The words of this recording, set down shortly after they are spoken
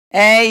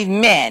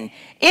Amen.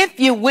 If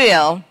you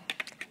will,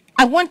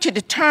 I want you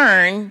to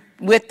turn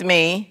with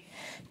me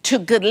to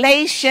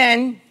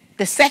Galatians,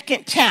 the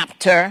 2nd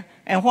chapter.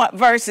 And what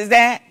verse is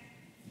that?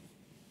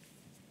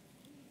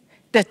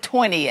 The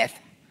 20th.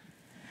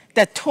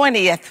 The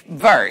 20th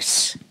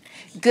verse.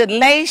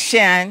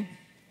 Galatians,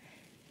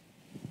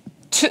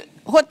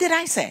 what did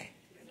I say?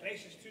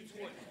 Galatians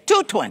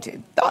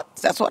 2:20.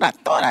 That's what I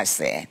thought I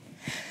said.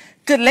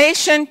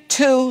 Galatians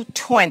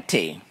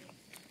 2:20.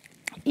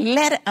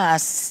 Let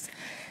us,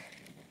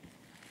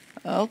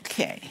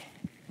 okay.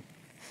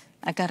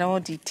 I got all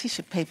these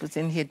tissue papers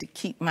in here to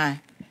keep my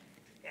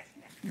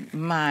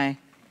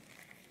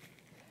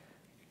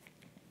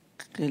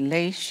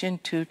Galatians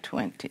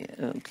 2:20.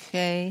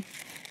 Okay.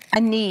 I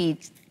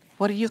need,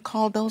 what do you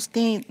call those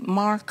things?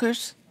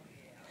 Markers?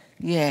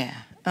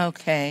 Yeah.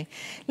 Okay.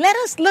 Let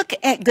us look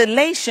at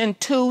Galatians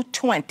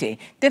 2:20.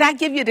 Did I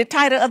give you the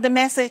title of the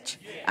message?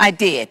 Yeah. I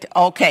did.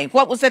 Okay.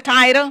 What was the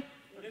title?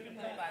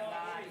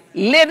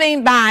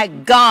 Living by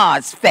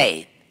God's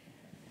faith,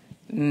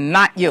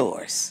 not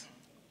yours.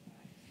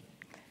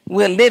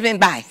 We're living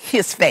by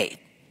his faith.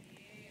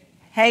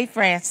 Hey,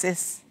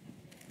 Francis.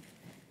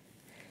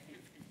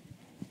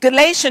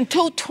 Galatians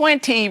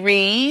 2:20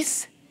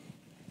 reads,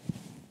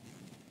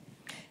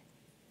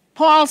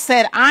 Paul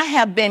said, I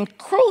have been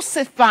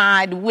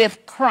crucified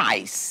with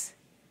Christ.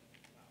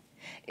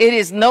 It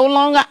is no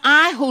longer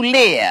I who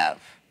live,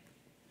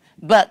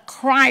 but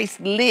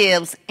Christ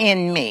lives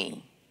in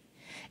me.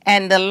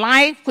 And the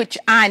life which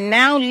I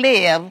now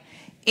live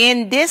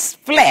in this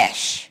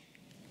flesh,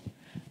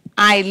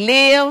 I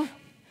live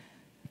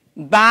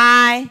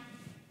by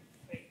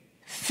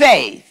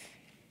faith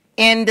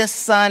in the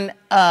Son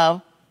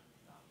of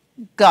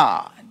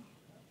God.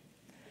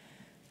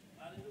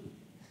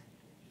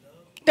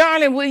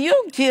 Darling, will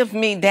you give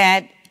me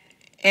that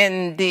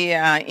in the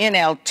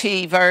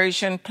NLT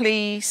version,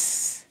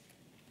 please?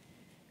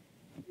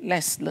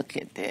 Let's look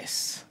at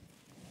this.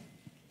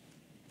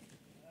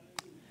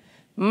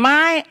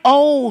 My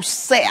old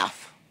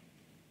self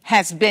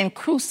has been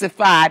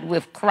crucified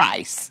with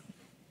Christ.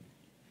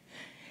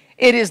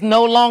 It is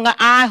no longer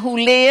I who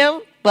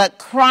live, but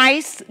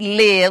Christ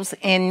lives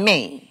in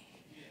me.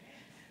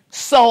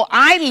 So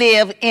I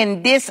live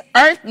in this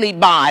earthly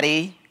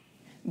body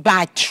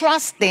by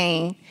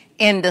trusting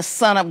in the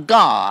Son of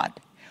God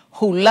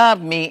who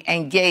loved me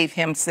and gave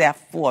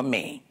himself for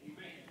me.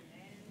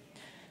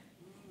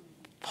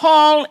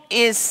 Paul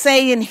is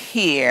saying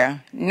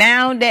here,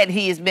 now that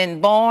he has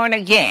been born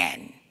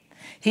again,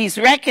 he's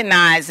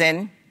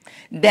recognizing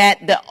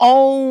that the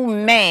old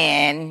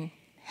man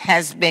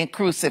has been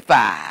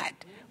crucified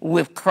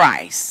with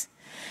Christ.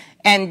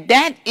 And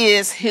that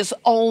is his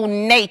old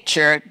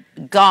nature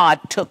God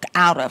took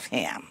out of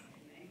him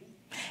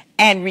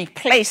and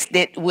replaced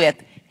it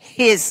with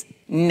his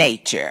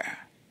nature.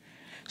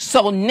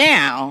 So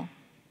now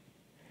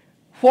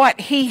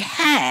what he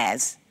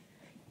has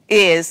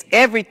is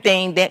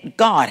everything that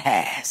God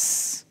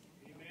has.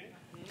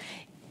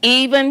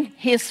 Even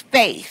his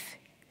faith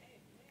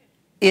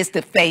is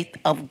the faith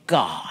of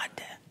God.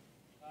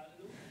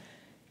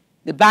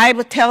 The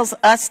Bible tells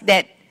us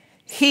that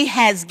he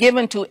has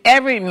given to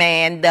every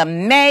man the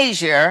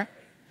measure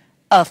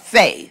of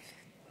faith.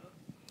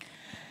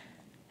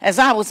 As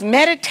I was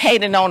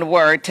meditating on the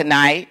word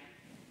tonight,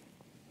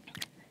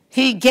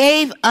 he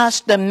gave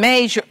us the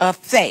measure of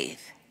faith.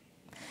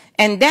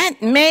 And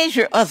that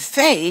measure of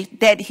faith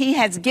that he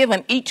has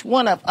given each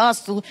one of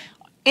us,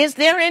 is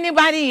there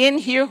anybody in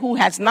here who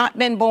has not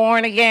been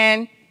born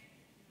again?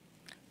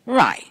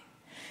 Right.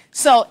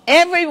 So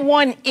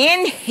everyone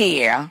in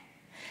here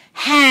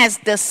has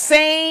the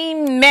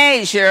same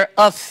measure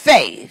of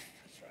faith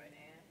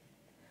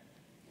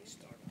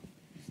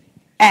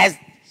as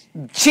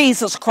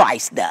Jesus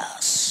Christ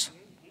does.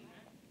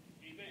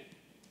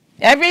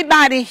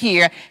 Everybody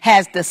here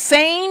has the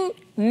same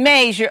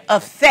measure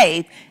of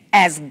faith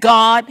as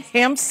God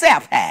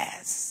himself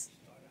has.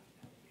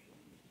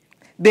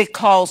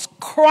 Because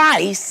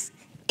Christ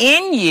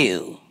in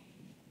you,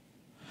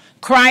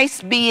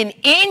 Christ being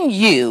in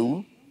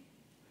you,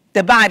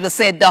 the Bible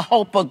said the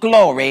hope of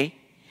glory,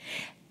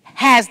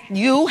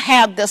 you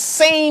have the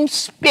same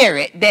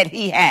spirit that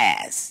he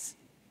has.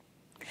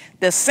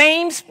 The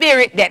same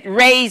spirit that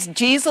raised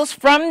Jesus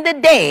from the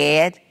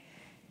dead.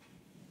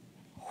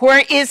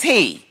 Where is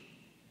he?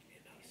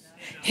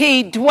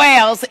 He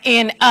dwells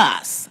in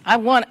us. I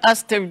want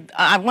us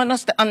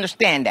to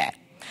understand that.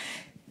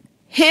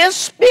 His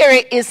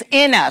spirit is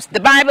in us.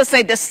 The Bible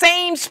says the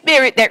same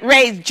spirit that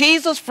raised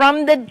Jesus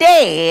from the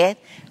dead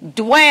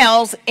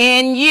dwells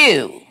in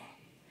you.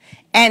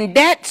 And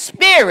that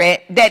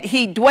spirit that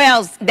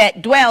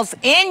dwells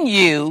in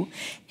you,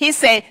 he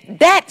said,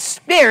 that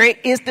spirit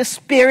is the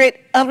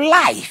spirit of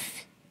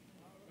life.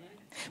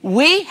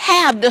 We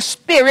have the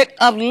spirit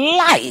of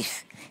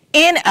life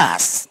in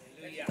us.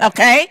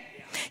 Okay?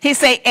 He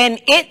said,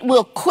 and it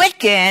will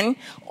quicken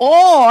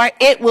or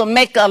it will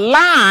make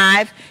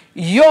alive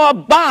your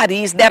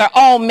bodies that are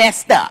all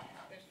messed up.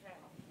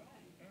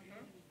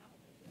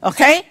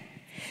 Okay?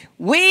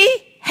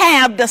 We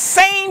have the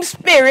same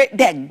spirit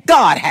that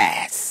God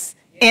has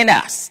in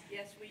us.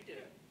 Yes, we do.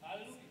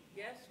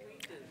 Yes, we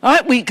do. All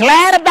right, we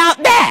glad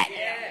about that.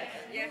 Yes.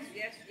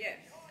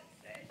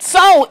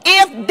 So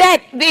if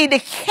that be the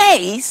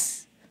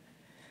case,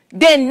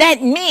 then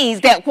that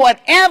means that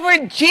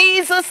whatever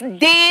Jesus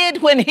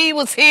did when he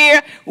was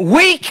here,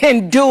 we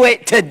can do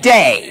it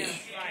today.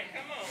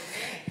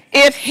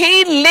 If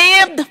he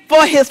lived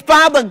for his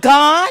Father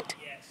God,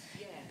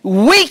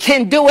 we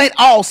can do it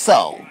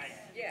also.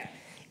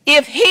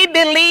 If he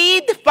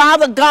believed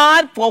Father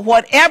God for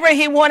whatever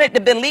he wanted to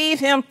believe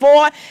him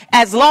for,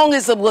 as long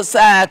as it was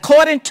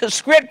according to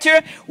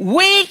Scripture,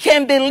 we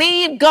can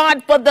believe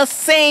God for the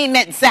same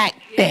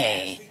exact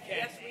thing.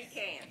 Yes, we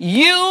can.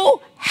 You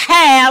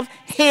have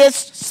his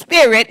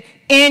spirit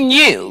in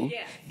you.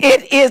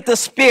 It is the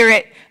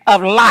spirit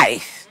of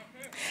life.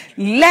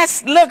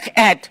 Let's look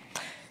at,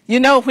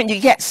 when you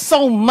get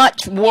so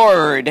much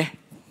word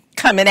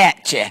coming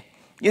at you,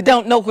 you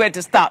don't know where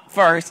to stop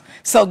first.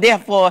 So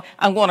therefore,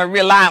 I'm going to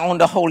rely on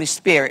the Holy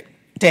Spirit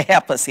to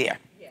help us here.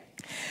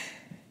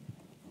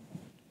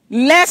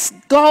 Let's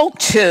go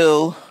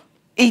to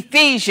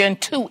Ephesians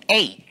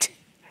 2:8.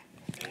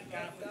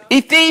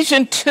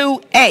 Ephesians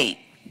 2:8.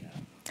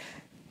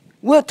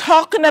 We're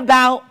talking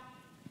about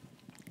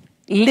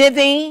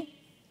living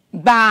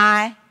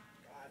by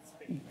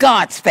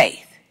God's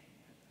faith.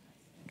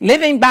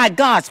 Living by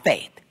God's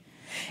faith.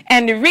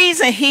 And the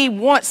reason he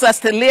wants us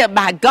to live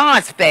by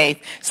God's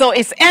faith, so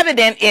it's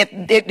evident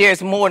if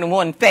there's more than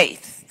one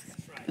faith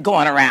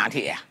going around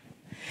here.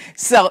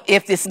 So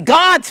if it's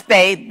God's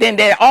faith, then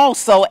there's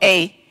also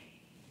a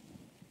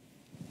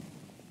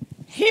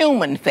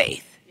human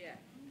faith.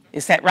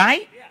 Is that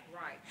right?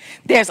 Right.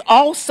 There's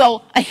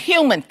also a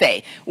human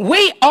faith.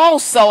 We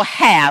also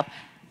have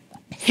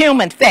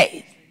human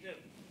faith.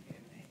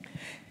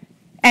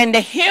 And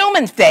the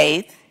human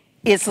faith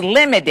is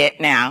limited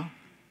now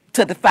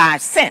to the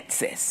 5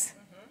 senses.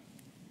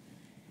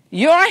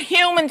 Your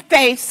human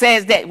faith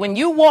says that when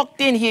you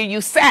walked in here, you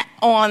sat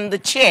on the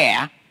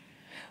chair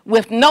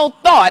with no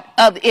thought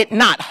of it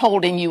not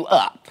holding you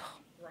up.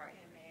 Right.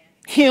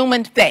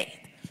 Human faith.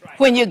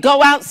 When you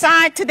go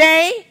outside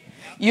today,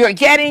 you're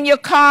getting your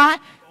car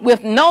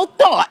with no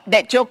thought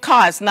that your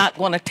car is not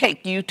going to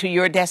take you to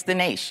your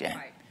destination.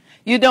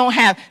 You don't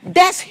have,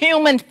 that's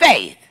human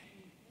faith.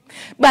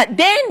 But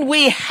then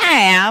we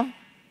have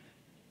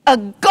a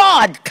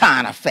God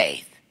kind of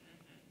faith.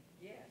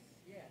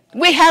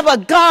 We have a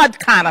God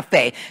kind of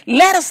faith.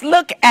 Let us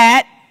look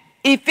at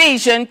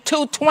Ephesians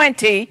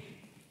 2:20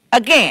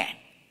 again.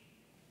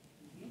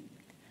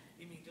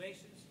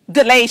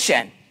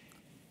 Galatians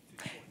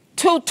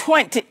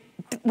 2:20.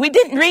 We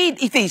didn't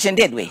read Ephesians,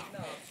 did we?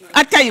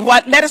 I tell you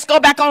what, let us go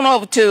back on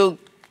over to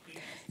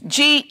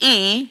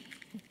GE,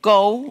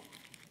 go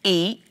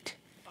eat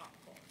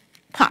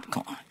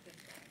popcorn.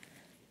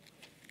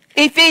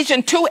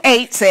 Ephesians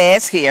 2:8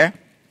 says here,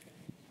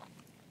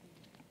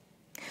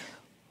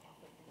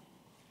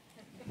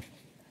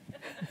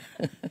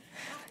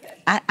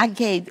 I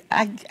gave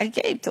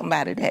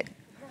somebody that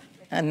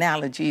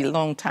analogy a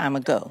long time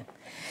ago.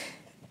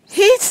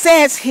 He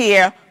says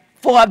here,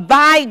 for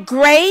by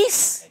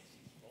grace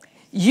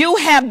you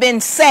have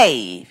been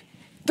saved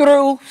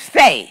through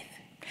faith.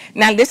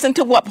 Now listen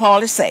to what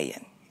Paul is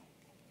saying.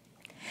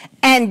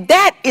 And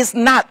that is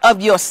not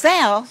of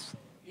yourselves.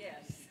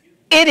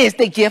 It is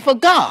the gift of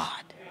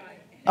God.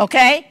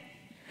 Okay?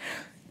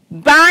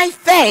 By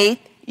faith,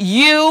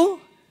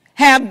 you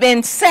have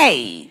been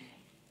saved.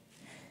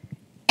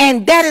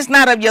 And that is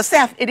not of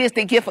yourself. It is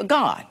the gift of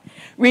God.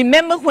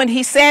 Remember when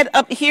he said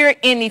up here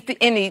in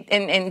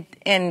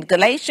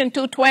Galatians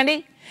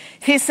 2:20,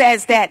 he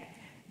says that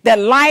the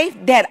life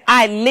that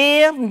I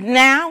live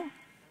now,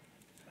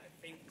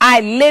 I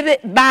live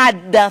it by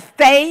the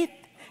faith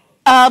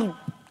of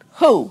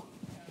who?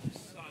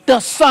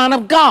 The Son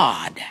of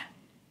God.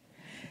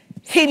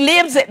 He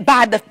lives it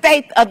by the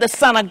faith of the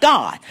Son of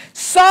God.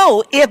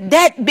 So if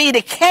that be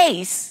the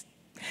case,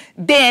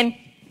 then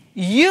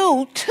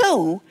you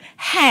too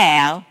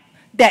have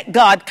that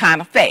God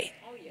kind of faith.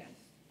 Oh, yes.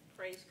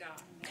 Praise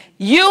God.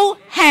 You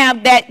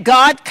have that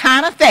God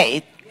kind of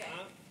faith,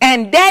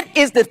 and that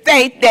is the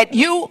faith that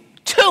you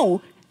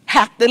too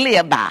have to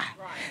live by.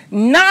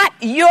 Not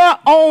your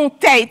own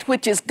faith,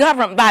 which is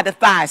governed by the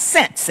 5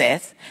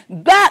 senses,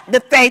 but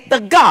the faith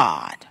of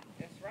God.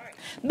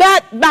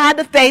 But by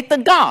the faith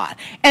of God.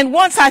 And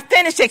once I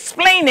finish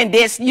explaining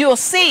this, you'll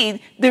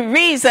see the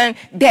reason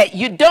that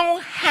you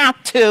don't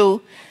have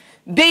to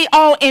be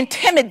all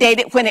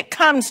intimidated when it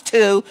comes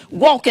to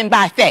walking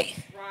by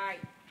faith. Right.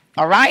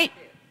 All right?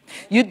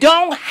 You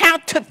don't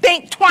have to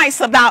think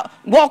twice about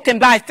walking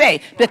by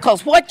faith,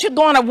 because what you're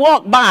going to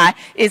walk by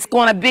is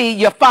going to be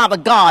your Father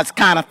God's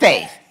kind of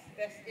faith.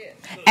 That's it.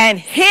 And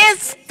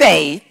his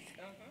faith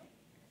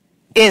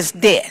is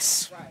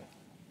this. Right.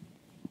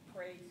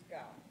 Praise God.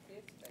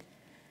 His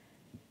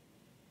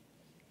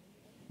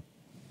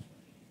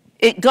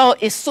faith.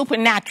 It's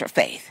supernatural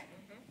faith,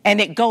 and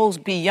it goes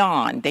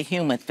beyond the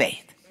human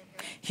faith.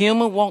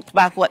 Human walks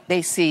by what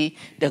they see.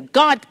 The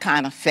God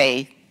kind of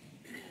faith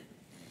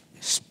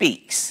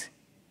speaks.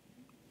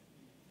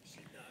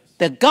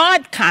 The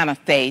God kind of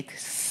faith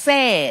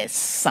says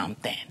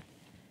something.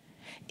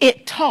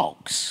 It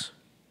talks.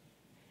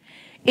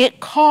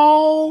 It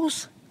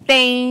calls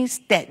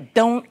things that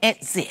don't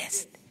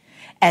exist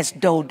as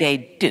though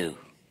they do.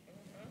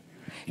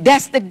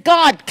 That's the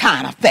God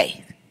kind of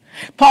faith.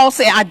 Paul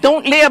said, I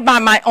don't live by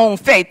my own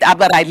faith,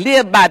 but I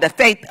live by the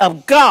faith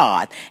of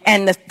God.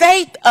 And the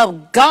faith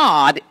of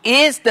God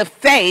is the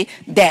faith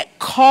that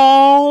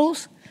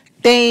calls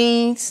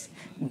things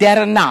that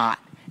are not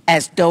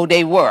as though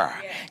they were.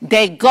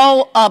 They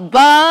go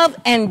above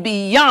and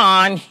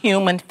beyond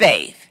human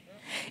faith.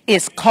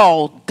 It's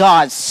called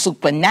God's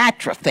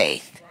supernatural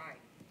faith.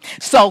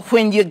 So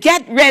when you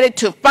get ready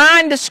to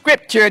find the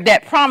scripture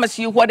that promises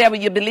you whatever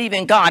you believe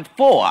in God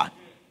for,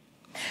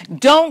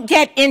 don't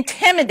get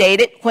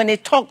intimidated when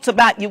it talks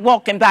about you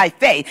walking by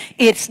faith.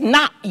 It's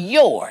not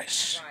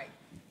yours.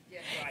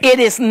 It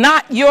is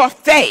not your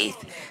faith.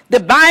 The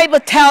Bible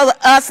tells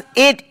us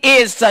it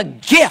is a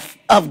gift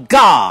of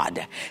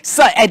God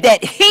so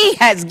that he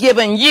has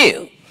given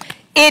you.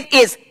 It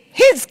is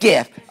his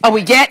gift. Are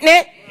we getting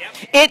it?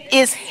 It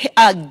is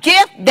a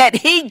gift that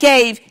he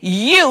gave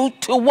you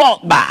to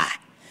walk by.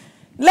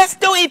 Let's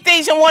do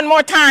Ephesians one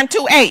more time,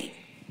 2:8.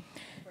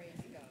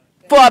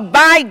 For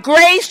by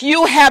grace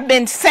you have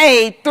been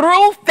saved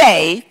through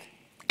faith,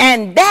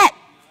 and that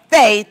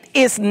faith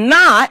is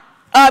not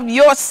of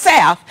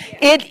yourself.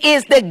 It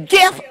is the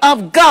gift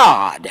of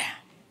God.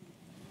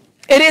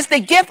 It is the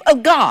gift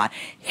of God.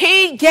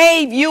 He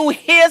gave you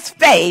his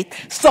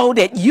faith so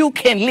that you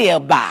can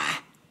live by.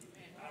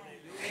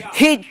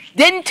 He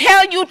didn't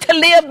tell you to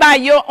live by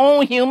your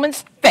own human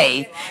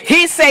faith.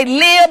 He said,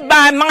 live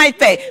by my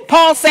faith.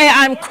 Paul said,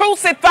 I'm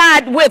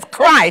crucified with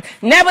Christ.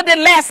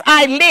 Nevertheless,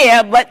 I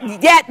live,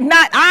 but yet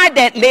not I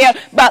that live,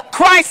 but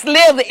Christ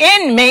lives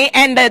in me.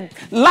 And the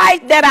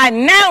life that I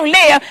now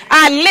live,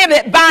 I live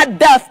it by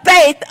the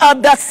faith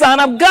of the Son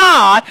of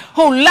God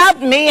who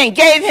loved me and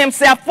gave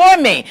himself for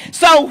me.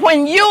 So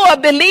when you are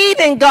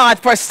believing God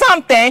for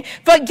something,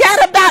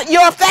 forget about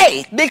your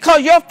faith,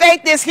 because your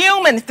faith is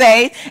human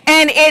faith,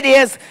 and it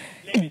is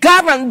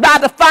governed by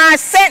the five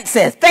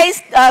senses: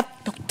 taste,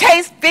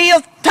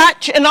 feel,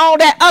 touch, and all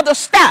that other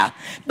stuff.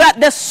 But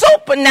the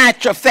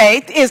supernatural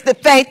faith is the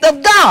faith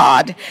of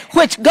God,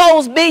 which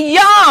goes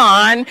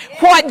beyond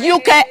what you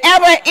can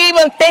ever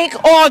even think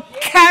or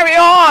carry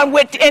on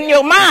with in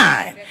your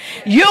mind.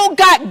 You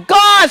got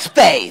God's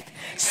faith.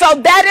 So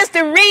that is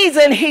the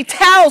reason he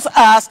tells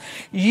us,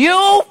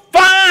 you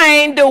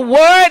find the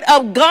word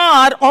of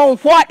God on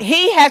what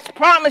he has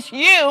promised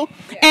you,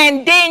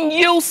 and then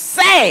you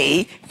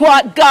say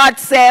what God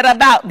said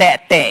about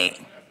that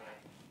thing.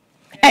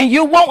 And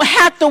you won't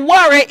have to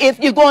worry if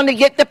you're going to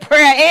get the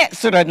prayer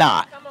answered or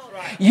not.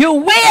 You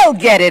will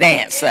get it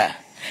answered,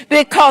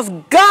 because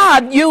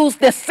God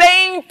used the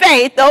same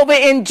faith over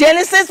in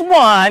Genesis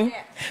 1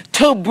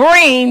 to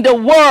bring the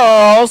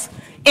worlds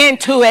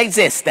into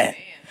existence.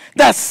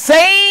 The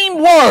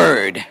same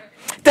word,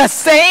 the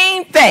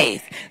same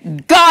faith,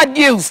 God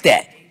used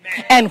it.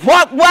 And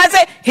what was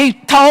it? He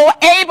told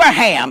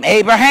Abraham,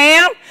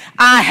 Abraham,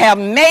 I have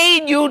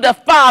made you the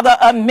father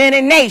of many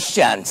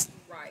nations.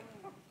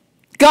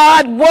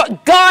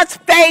 God's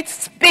faith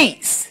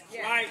speaks.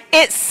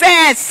 It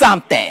says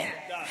something.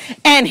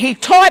 And he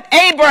taught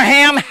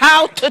Abraham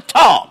how to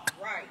talk.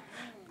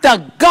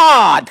 The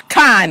God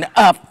kind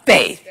of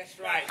faith.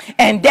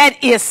 And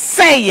that is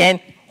saying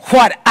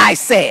what I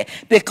said.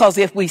 Because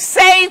if we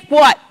say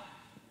what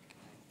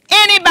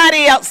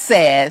anybody else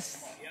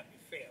says,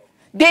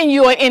 then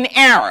you're in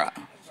error.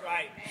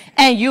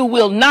 And you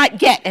will not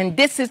get, and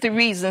this is the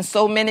reason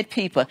so many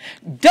people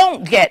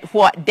don't get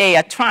what they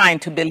are trying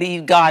to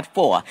believe God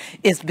for,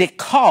 is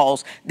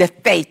because the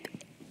faith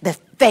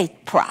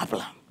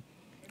problem.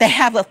 They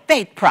have a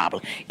faith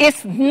problem.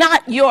 It's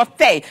not your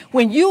faith.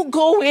 When you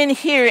go in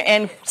here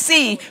and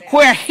see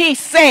where he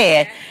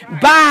said,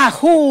 by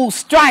whose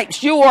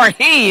stripes you are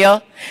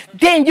healed,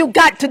 then you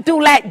got to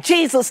do like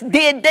Jesus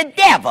did the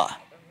devil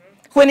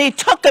when he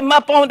took him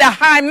up on the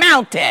high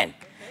mountain.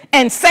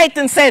 And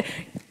Satan said,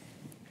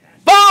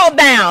 fall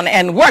down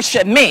and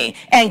worship me.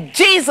 And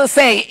Jesus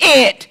said,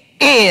 it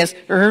is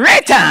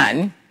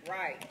written.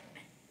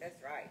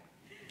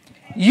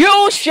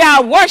 You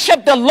shall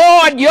worship the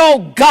Lord your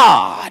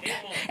God,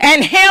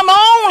 and him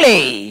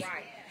only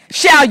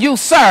shall you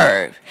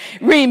serve.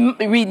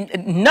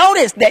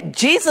 Notice that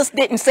Jesus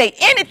didn't say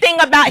anything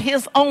about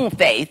his own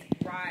faith.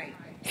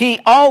 He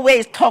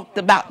always talked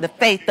about the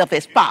faith of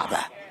his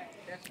Father.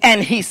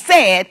 And he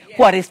said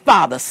what his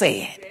Father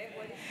said.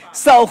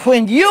 So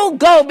when you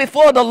go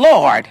before the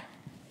Lord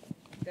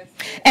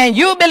and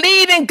you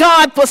believe in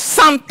God for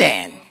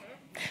something,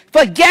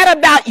 forget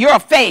about your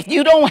faith.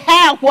 You don't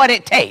have what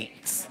it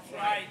takes.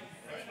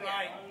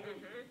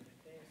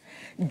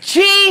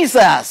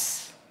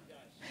 Jesus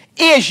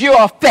is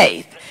your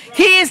faith.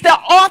 He is the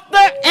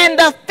author and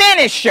the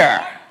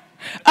finisher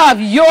of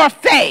your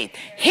faith.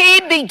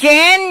 He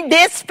began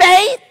this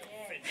faith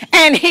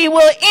and he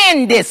will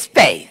end this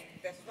faith.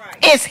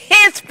 It's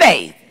his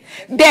faith.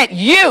 that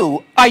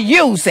you are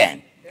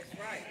using.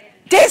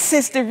 This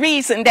is the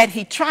reason that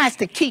he tries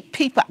to keep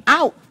people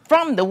out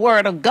from the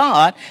word of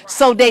God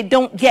so they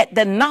don't get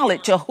the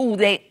knowledge of who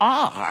they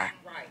are.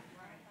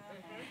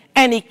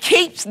 And he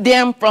keeps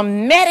them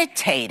from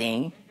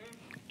meditating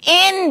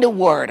in the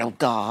word of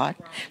God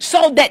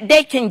so that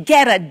they can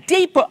get a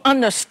deeper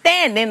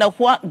understanding of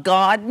what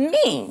God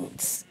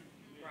means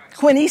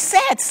when he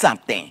said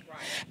something.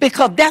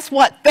 Because that's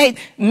what faith,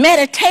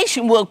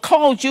 meditation will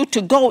cause you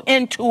to go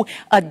into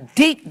a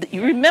deep,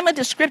 you remember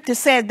the scripture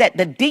says that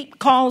the deep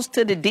calls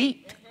to the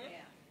deep?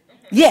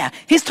 Yeah,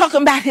 he's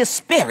talking about his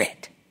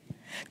spirit.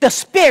 The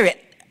spirit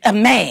of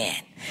man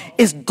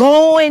is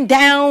going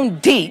down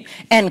deep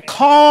and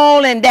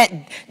calling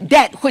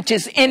that which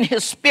is in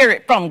his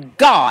spirit from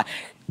God,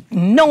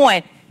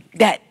 knowing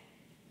that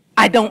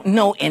I don't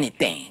know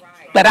anything,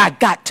 but I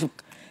got to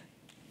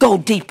go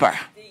deeper.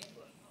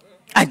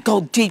 I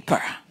go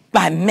deeper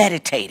by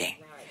meditating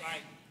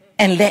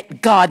and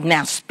let God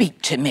now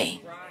speak to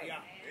me.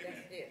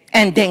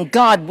 And then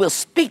God will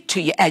speak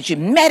to you as you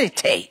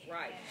meditate,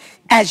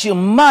 as you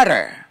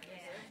mutter,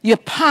 you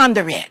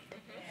ponder it,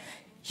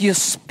 you're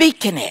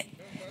speaking it,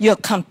 you're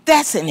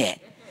confessing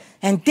it,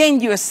 and then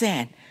you're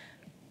saying,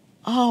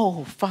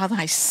 oh, Father,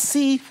 I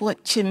see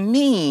what you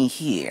mean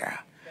here.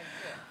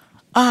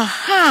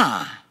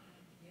 Like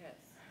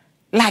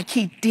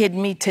he did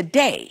me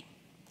today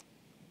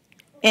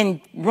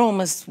in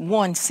Romans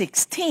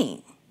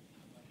 1:16.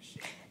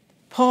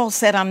 Paul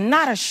said, I'm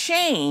not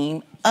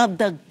ashamed of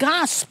the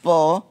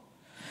gospel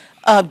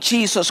of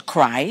Jesus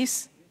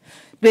Christ,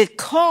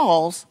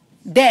 because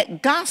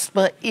that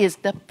gospel is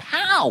the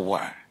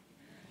power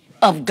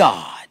of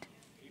God.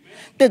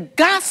 The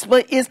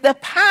gospel is the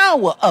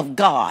power of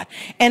God.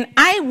 And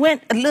I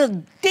went a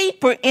little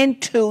deeper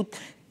into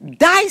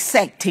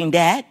dissecting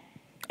that,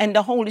 and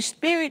the Holy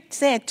Spirit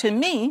said to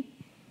me,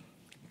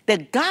 the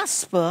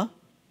gospel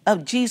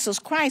of Jesus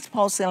Christ,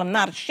 Paul said, I'm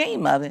not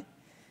ashamed of it,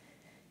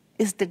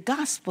 is the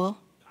gospel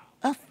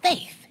of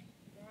faith.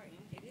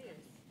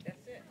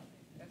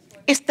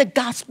 It's the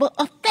gospel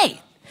of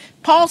faith.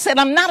 Paul said,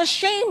 I'm not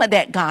ashamed of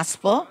that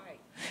gospel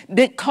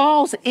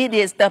because it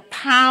is the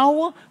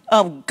power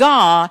of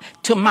God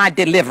to my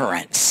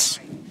deliverance.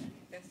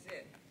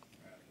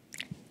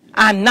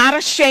 I'm not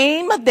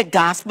ashamed of the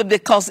gospel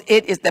because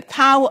it is the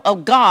power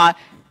of God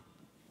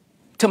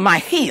to my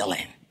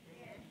healing.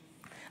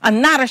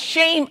 I'm not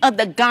ashamed of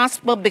the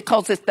gospel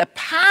because it's the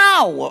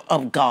power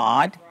of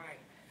God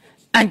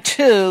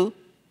unto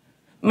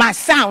my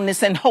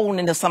soundness and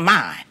holiness of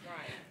mind,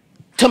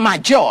 to my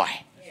joy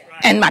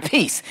and my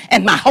peace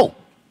and my hope.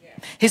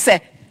 He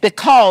said,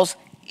 because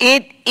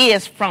it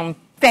is from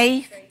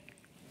faith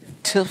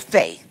to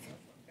faith.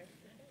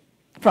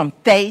 From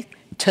faith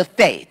to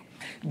faith.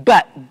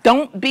 But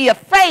don't be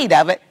afraid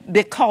of it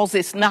because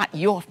it's not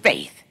your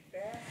faith.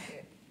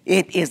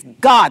 It is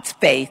God's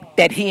faith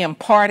that he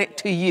imparted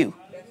to you.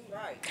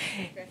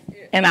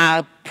 And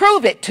I'll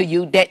prove it to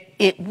you that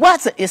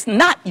it's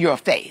not your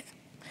faith.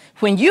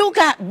 When you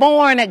got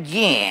born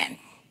again,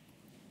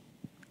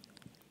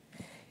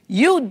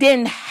 you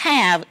didn't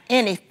have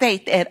any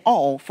faith at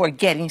all for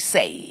getting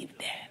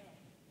saved.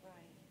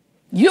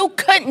 You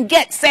couldn't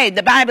get saved.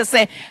 The Bible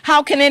says,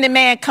 how can any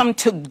man come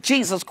to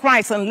Jesus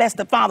Christ unless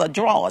the Father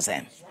draws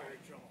him?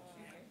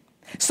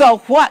 So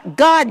what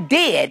God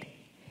did,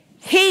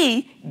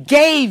 he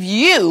gave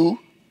you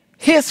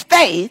his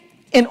faith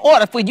in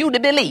order for you to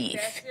believe.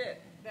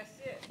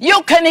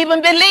 You couldn't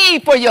even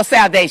believe for your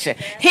salvation.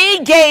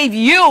 He gave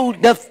you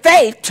the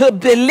faith to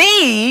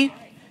believe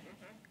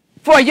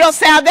for your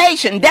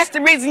salvation. That's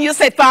the reason you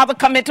say, Father,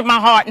 come into my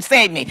heart and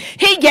save me.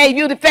 He gave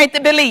you the faith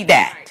to believe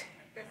that.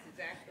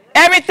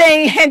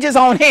 Everything hinges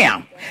on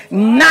him,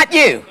 not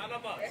you.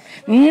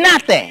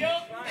 Nothing.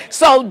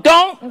 So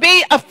don't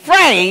be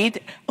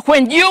afraid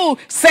when you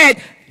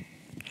said,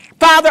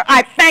 Father,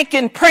 I thank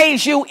and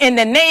praise you in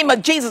the name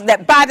of Jesus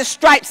that by the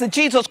stripes of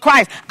Jesus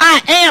Christ, I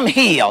am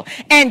healed.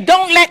 And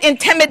don't let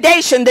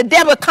intimidation, the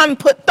devil, come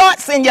put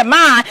thoughts in your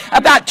mind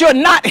about you're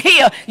not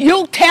healed.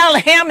 You tell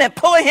him and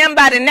pull him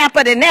by the nape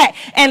of the neck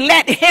and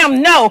let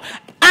him know,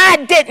 I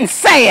didn't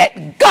say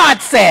it.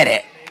 God said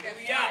it.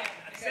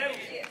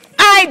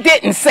 I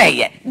didn't say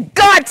it.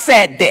 God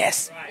said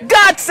this.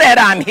 God said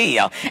I'm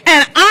healed.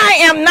 And I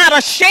am not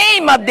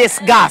ashamed of this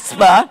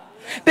gospel,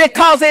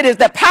 because it is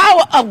the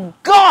power of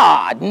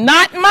God,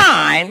 not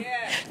mine,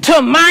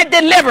 to my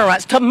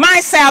deliverance, to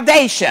my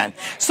salvation.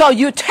 So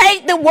you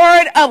take the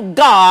word of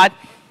God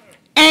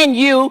and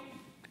you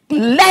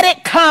let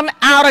it come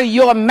out of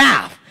your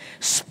mouth.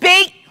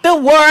 Speak the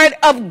word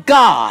of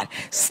God.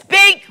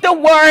 Speak the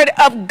word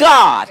of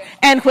God.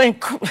 And when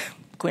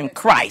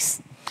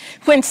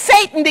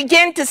Satan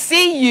began to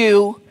see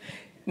you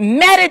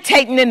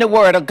meditating in the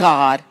word of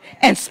God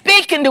and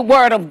speaking the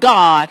word of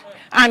God,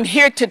 I'm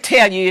here to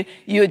tell you,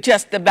 you're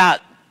just about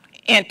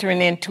entering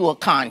into a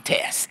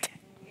contest.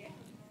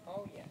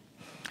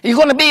 You're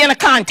going to be in a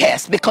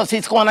contest because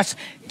he's going to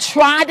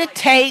try to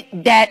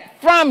take that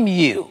from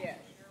you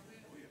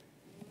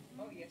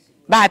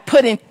by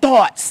putting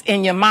thoughts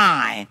in your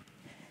mind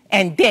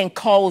and then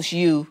cause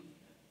you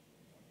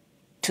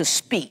to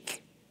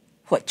speak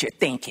what you're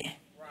thinking.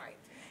 Right.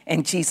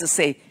 And Jesus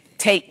said,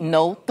 take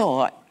no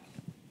thought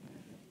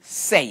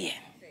saying.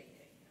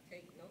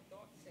 Take no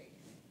thought saying.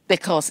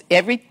 Because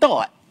every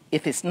thought,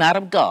 if it's not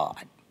of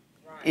God,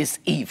 Right. is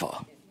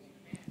evil.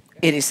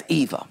 It is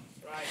evil.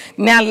 Right.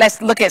 Now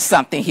let's look at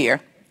something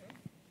here.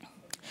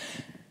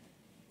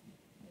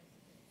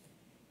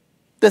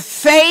 The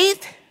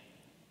faith,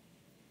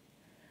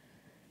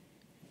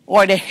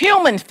 or the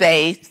human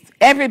faith,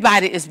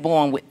 everybody is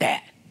born with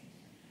that.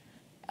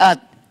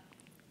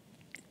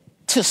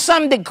 To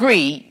some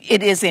degree,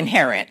 it is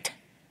inherent.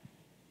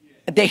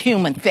 The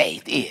human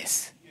faith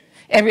is.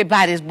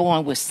 Everybody is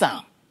born with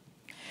some.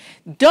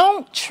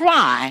 Don't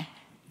try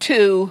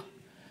to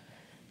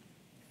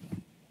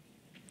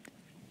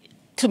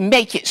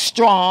make it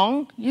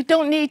strong. You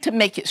don't need to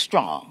make it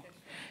strong,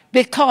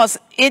 because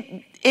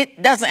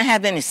it doesn't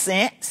have any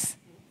sense.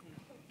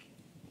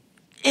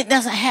 It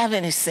doesn't have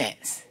any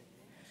sense.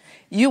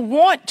 You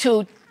want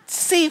to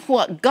see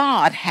what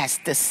God has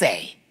to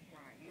say,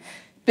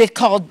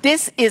 because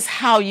this is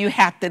how you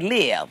have to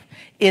live.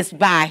 It's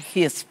by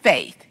his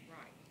faith.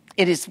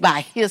 It is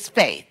by his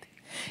faith.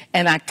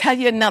 And I tell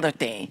you another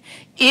thing.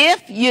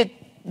 If you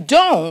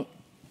don't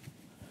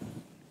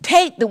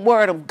take the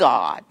word of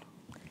God,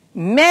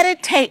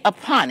 meditate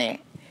upon it,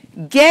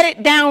 get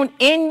it down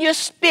in your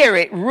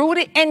spirit,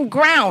 rooted and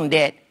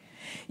grounded,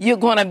 you're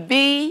going to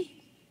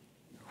be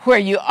where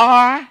you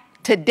are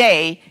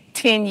today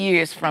 10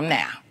 years from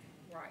now.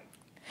 Right.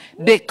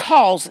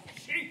 Because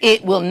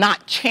it will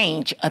not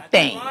change a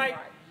thing. Right.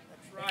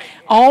 That's right.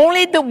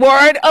 Only the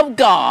word of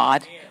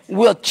God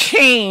will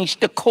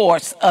change the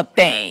course of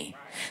things.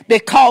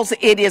 Because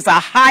it is a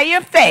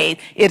higher faith,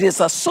 it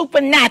is a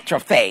supernatural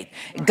faith.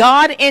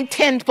 God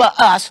intends for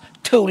us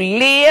to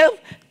live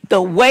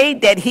the way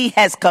that he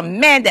has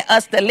commanded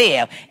us to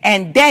live.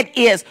 And that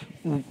is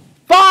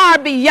far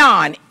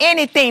beyond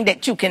anything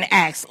that you can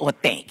ask or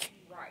think.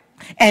 Right.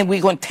 And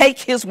we're going to take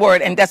his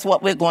word, and that's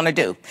what we're going to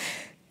do.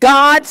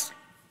 God's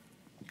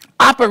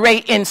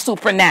operate in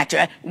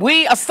supernatural.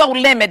 We are so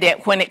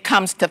limited when it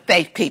comes to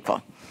faith,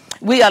 people.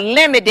 We are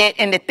limited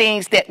in the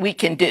things that we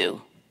can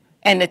do.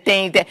 And the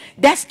thing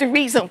that's the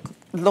reason,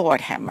 Lord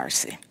have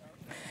mercy.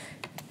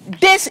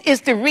 This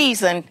is the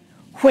reason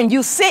when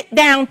you sit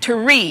down to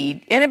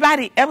read,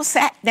 anybody ever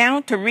sat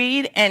down to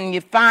read and you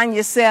find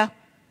yourself,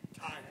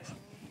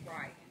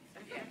 Right.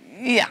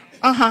 yeah,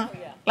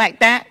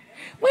 like that?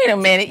 Wait a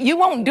minute, you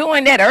weren't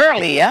doing that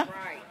earlier.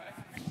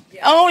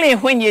 Right. Only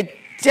when you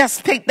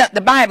just picked up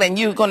the Bible and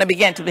you're going to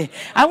begin to be.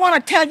 I want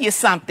to tell you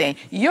something.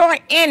 Your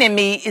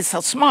enemy is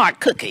a smart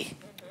cookie.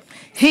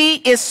 He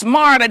is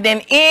smarter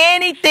than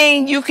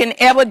anything you can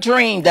ever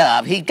dream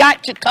of. He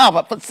got you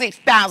covered for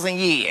 6,000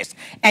 years,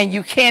 and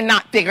you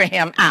cannot figure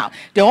him out.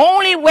 The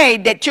only way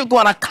that you're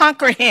going to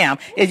conquer him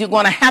is you're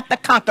going to have to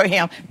conquer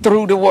him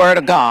through the word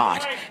of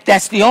God.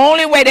 That's the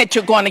only way that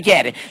you're going to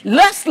get it.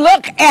 Let's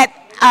look at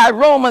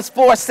Romans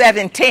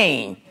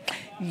 4:17.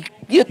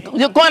 You're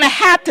going to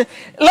have to,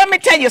 let me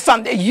tell you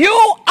something.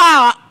 You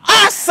are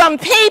awesome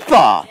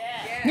people.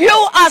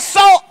 You are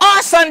so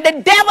awesome.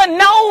 The devil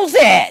knows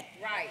it.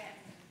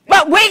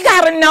 But we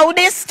got to know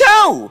this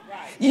too.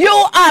 You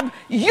are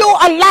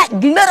like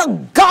little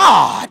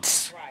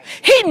gods.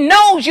 He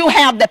knows you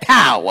have the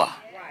power.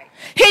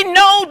 He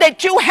knows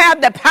that you have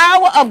the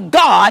power of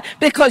God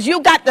because you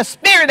got the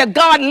Spirit of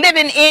God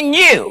living in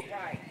you.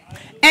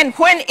 And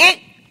when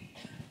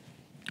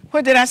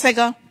where did I say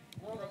go?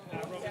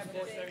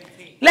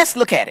 Let's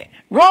look at it.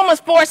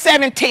 Romans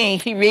 4:17,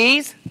 he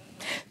reads,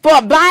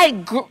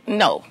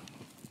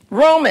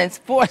 Romans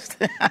 4.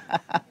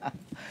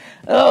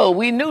 Oh,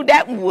 we knew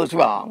that one was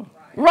wrong.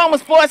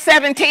 Romans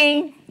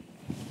 4:17.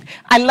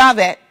 I love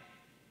it.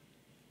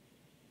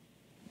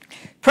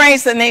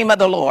 Praise the name of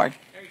the Lord.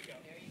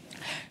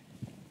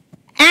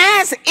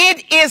 As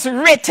it is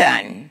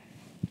written,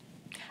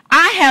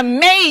 I have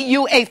made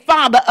you a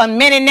father of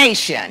many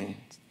nations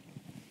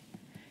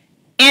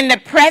in the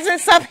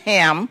presence of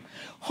him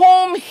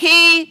whom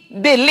he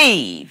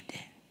believed.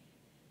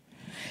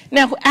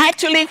 Now,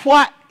 actually,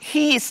 what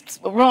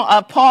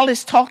Paul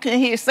is talking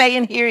here,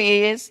 saying here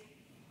is,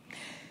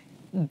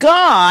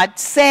 God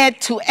said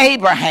to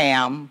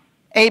Abraham,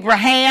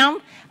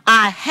 Abraham,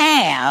 I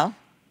have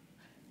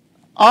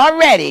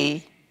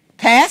already,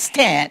 past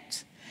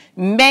tense,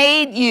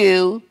 made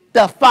you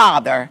the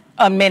father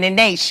of many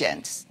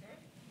nations.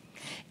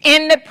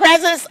 In the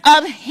presence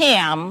of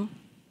him,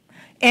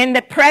 in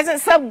the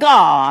presence of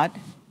God,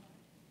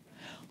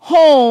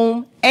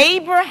 whom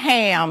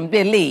Abraham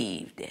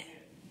believed.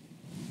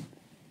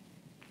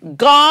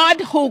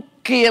 God who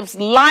gives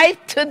life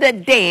to the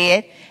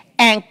dead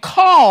and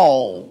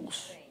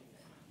calls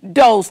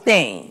those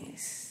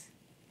things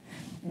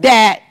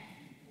that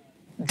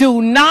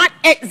do not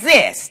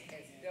exist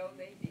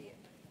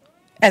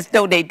as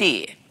though they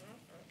did.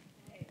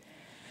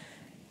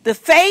 The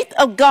faith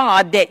of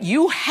God that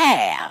you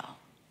have,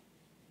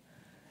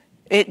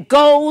 it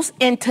goes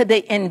into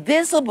the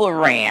invisible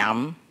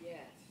realm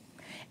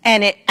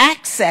and it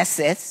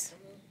accesses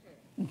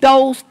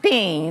those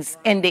things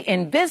in the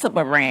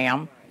invisible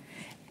realm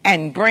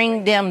and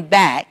bring them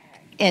back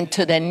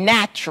into the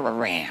natural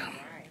realm.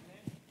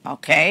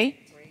 Okay?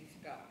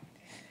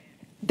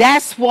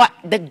 That's what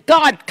the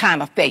God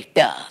kind of faith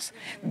does.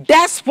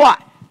 That's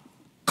what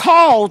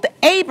caused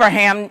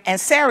Abraham and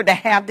Sarah to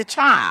have the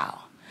child.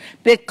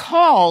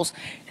 Because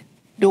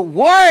the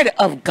word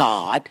of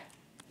God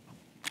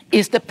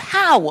is the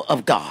power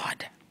of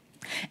God.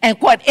 And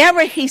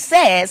whatever he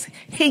says,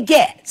 he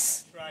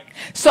gets. Right.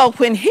 So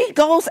when he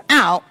goes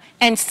out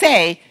and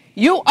say,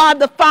 you are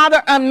the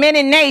father of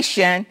many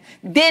nations,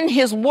 then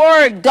his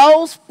word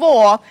goes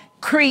forth,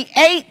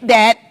 create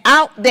that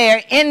out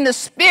there in the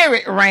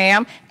spirit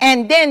realm,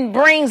 and then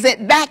brings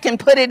it back and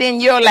put it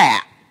in your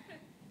lap.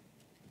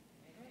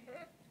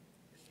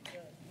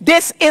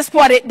 This is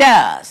what it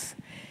does.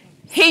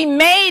 He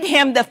made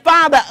him the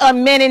father of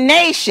many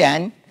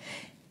nations,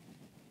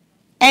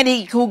 and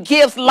he who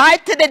gives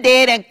life to the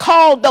dead and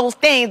called those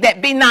things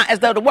that be not as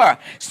though they were.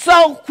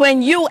 So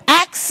when you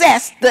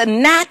access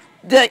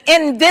the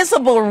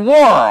invisible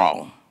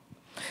world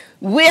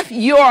with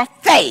your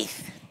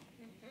faith,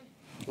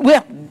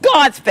 with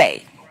God's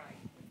faith,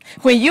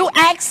 when you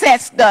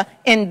access the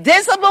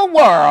invisible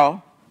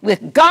world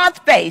with God's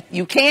faith,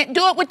 you can't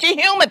do it with your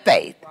human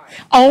faith,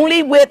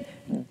 only with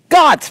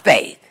God's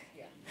faith.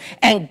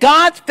 And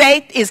God's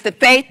faith is the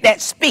faith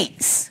that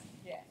speaks.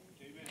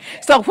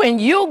 So when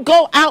you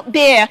go out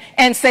there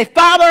and say,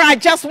 Father, I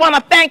just want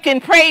to thank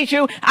and praise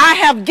you. I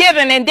have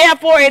given, and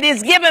therefore it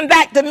is given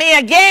back to me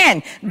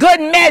again. Good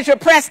measure,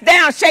 pressed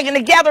down, shaken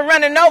together,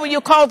 running over,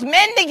 you cause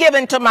men to give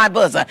into my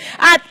bosom.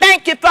 I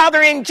thank you,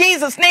 Father, in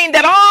Jesus' name,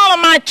 that all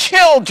of my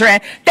children,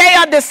 they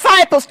are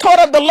disciples taught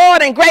of the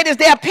Lord, and great is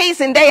their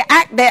peace, and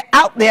they're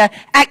out there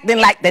acting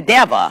like the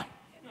devil.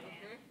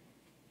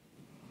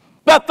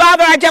 But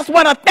Father, I just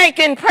want to thank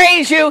and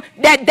praise you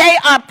that they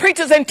are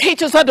preachers and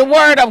teachers of the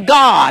word of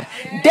God.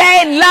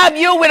 They love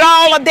you with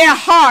all of their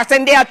hearts,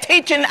 and they are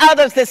teaching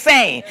others the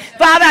same.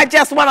 Father, I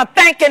just want to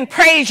thank and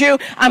praise you.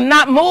 I'm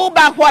not moved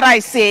by what I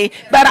see,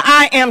 but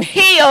I am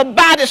healed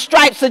by the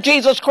stripes of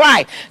Jesus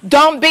Christ.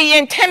 Don't be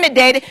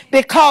intimidated,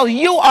 because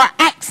you are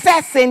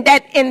accessing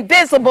that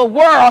invisible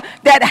world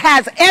that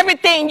has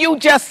everything you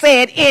just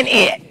said in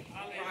it,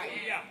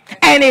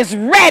 and is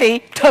ready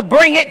to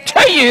bring it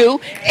to you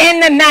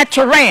in the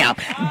natural realm.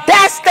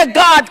 That's the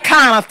God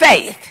kind of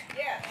faith.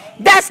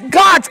 That's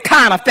God's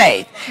kind of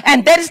faith.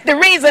 And that is the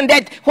reason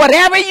that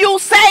whatever you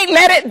say,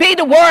 let it be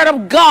the word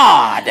of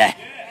God.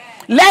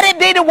 Let it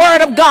be the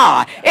word of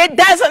God. It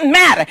doesn't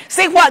matter.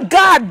 See, what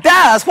God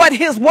does, what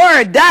his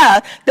word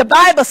does, the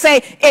Bible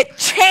says it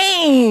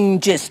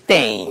changes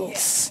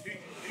things.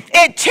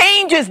 It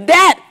changes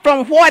that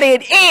from what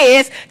it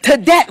is to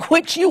that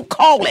which you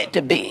call it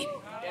to be.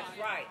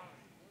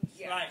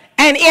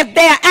 And if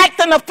they're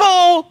acting a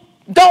fool,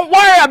 don't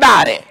worry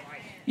about it.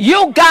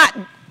 You got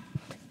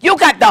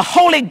the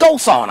Holy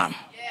Ghost on them.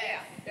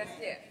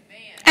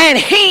 And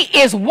he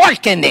is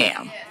working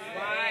them.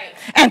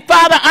 And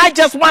Father, I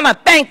just want to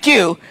thank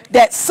you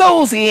that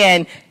Susie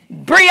and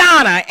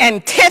Brianna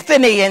and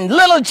Tiffany and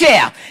Little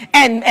Jeff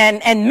and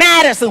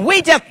Madison,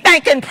 we just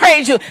thank and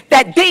praise you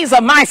that these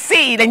are my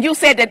seed. And you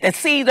said that the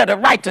seed of the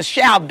righteous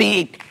shall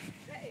be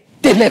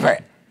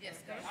delivered.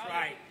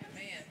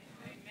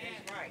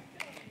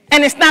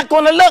 And it's not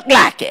going to look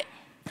like it.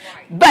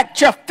 But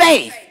your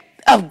faith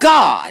of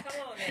God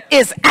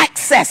is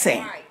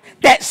accessing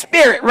that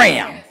spirit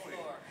realm,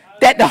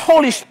 that the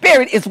Holy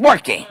Spirit is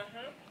working.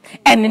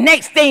 And the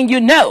next thing you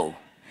know,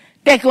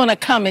 they're going to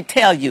come and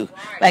tell you.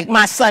 Like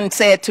my son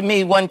said to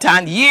me one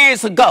time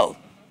years ago,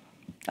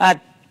 I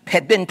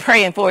had been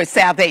praying for his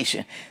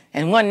salvation.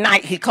 And one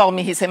night he called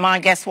me, he said, Mom,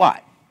 guess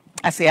what?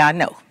 I said, I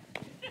know.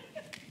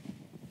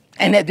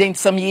 And that had been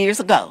some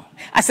years ago.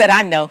 I said,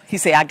 I know. He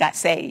said, I got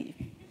saved.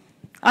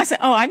 I said,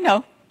 oh, I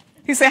know.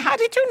 He said, how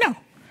did you know?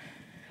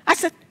 I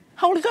said,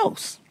 Holy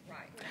Ghost.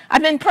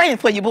 I've been praying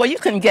for you, boy. You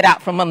couldn't get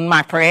out from under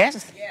my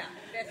prayers. Yeah,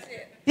 that's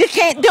it. You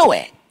can't do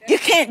it. You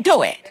can't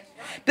do it.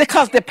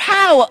 Because the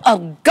power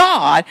of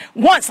God,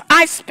 once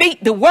I speak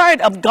the word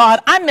of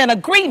God, I'm in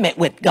agreement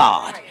with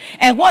God.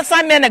 And once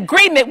I'm in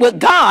agreement with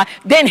God,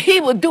 then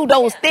he will do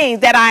those things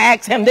that I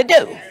ask him to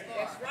do.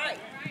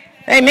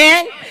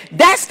 Amen.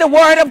 That's the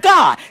word of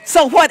God.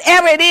 So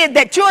whatever it is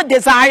that you're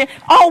desiring,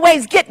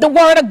 always get the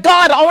word of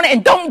God on it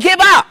and don't give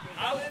up.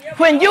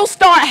 When you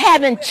start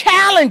having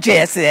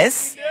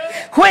challenges,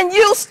 when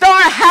you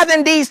start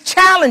having these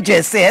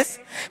challenges,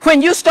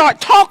 when you start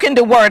talking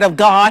the word of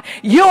God,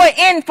 you're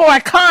in for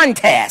a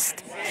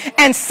contest.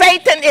 And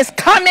Satan is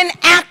coming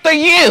after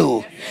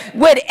you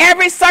with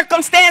every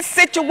circumstance,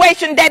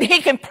 situation that he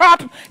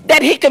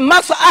can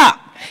muscle up.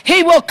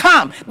 He will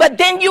come. But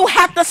then you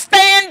have to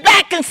stand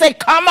back and say,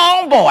 come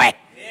on, boy.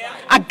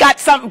 I got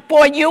something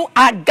for you.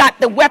 I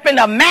got the weapon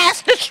of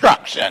mass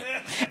destruction.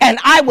 And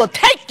I will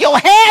take your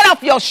head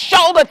off your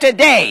shoulder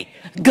today,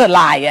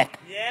 Goliath.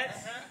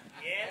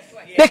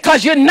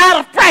 Because you're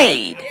not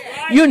afraid.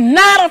 You're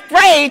not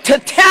afraid to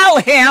tell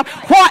him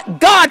what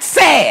God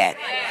said.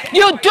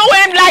 You're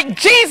doing like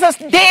Jesus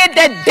did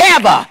the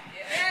devil.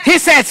 He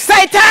said,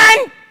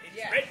 Satan,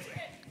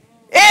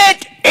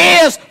 it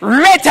is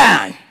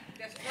written.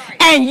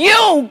 And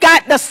you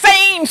got the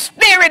same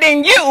spirit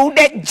in you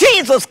that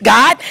Jesus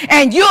got,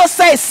 and you'll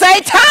say,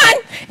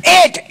 Satan,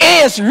 it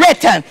is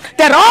written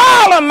that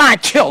all of my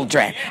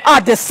children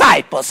are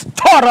disciples,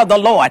 taught of the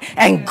Lord,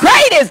 and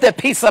great is the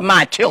peace of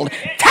my children.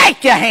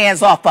 Take your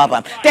hands off of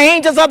them. The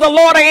angels of the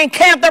Lord are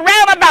encamped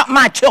around about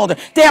my children.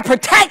 They're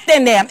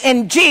protecting them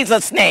in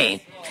Jesus' name.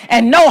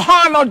 And no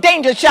harm or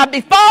danger shall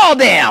befall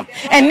them,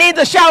 and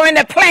neither shall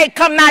any plague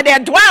come nigh their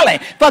dwelling.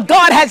 For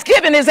God has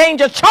given his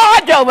angel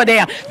charge over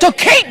them to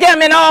keep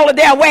them in all of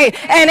their ways,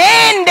 and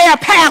in their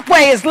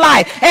pathway is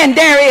life, and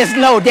there is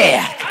no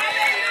death.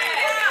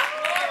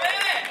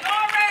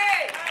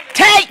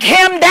 Take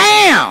him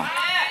down.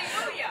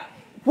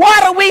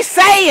 What are we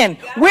saying?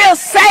 We're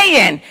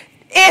saying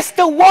it's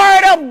the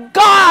word of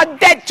God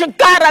that you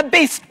gotta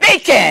be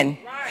speaking,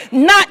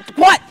 not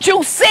what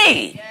you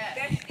see.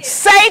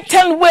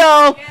 Satan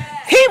will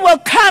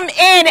come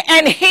in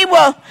and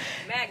he'll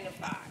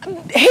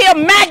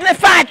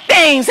magnify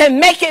things and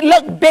make it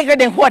look bigger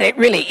than what it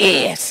really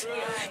is.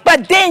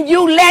 But then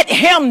you let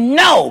him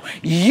know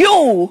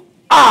you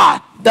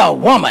are the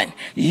woman,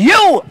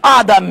 you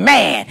are the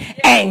man,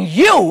 and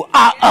you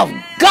are of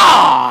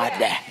God.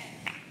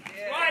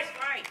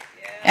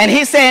 And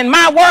he's saying,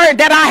 my word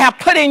that I have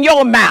put in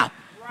your mouth.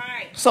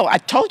 So I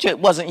told you it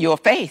wasn't your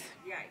faith.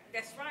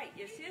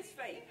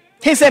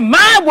 He said,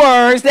 my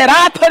words that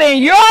I put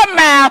in your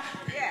mouth,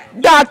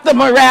 Dr.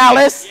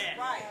 Morales.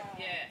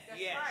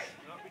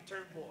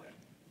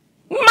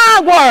 My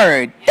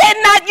word.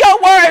 They're not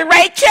your word,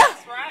 Rachel.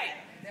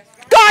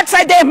 God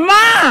said they're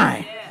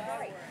mine.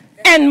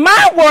 And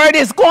my word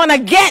is going to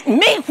get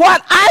me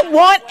what I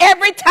want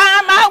every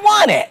time I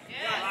want it.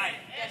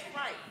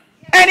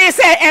 And he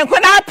said, and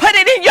when I put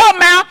it in your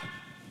mouth,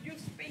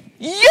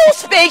 you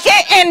speak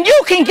it and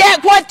you can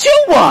get what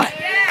you want.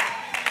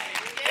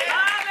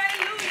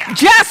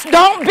 Just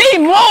don't be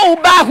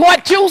moved by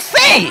what you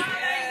see.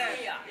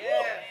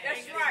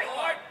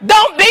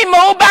 Don't be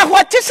moved by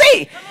what you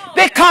see.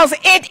 Because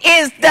it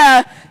is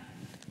the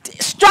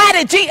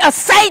strategy of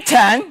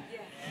Satan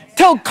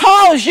to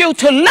cause you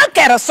to look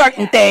at a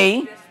certain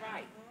thing.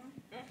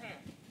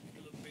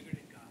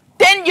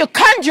 Then you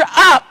conjure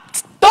up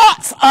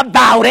thoughts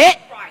about it.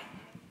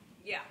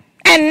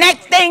 And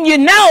next thing you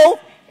know,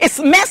 it's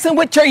messing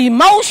with your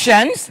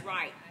emotions.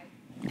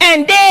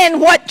 And then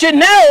what you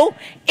know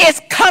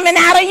is coming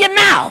out of your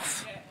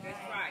mouth.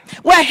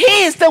 Well,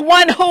 he's the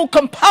one who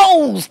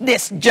composed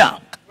this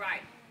junk.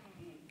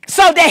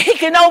 So that he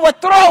can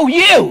overthrow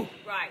you.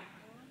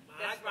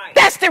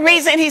 That's the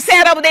reason he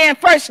said over there in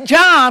 1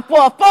 John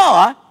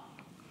 4:4,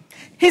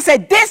 he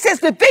said, this is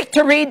the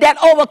victory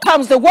that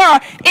overcomes the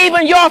world,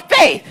 even your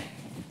faith.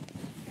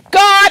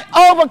 God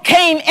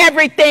overcame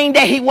everything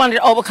that he wanted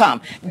to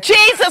overcome.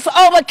 Jesus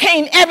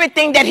overcame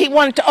everything that he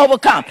wanted to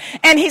overcome.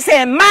 And he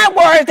said, my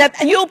words that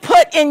you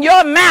put in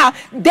your mouth,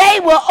 they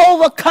will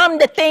overcome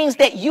the things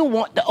that you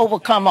want to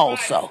overcome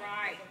also.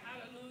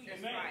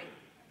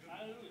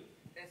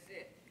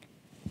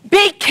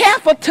 Be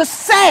careful to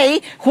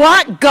say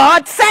what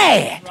God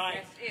said.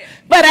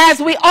 But as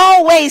we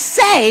always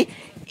say,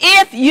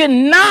 if you're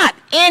not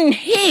in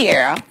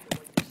here,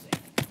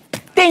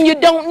 then you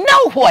don't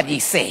know what he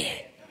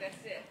said.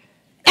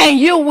 And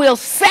you will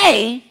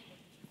say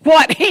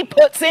what he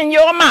puts in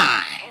your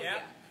mind.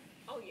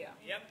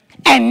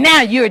 And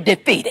now you're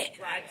defeated.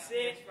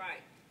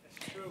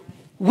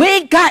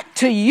 We got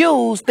to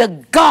use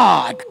the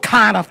God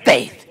kind of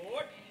faith.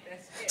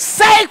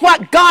 Say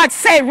what God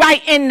said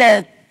right in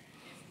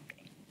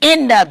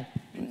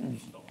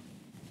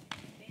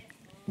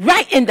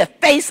the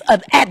face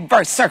of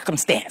adverse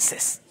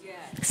circumstances.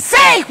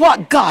 Say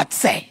what God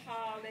say.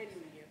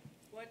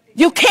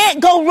 You can't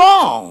go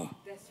wrong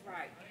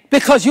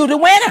because you're the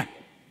winner.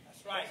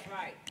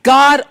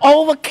 God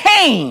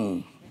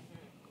overcame.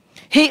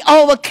 He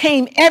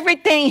overcame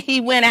everything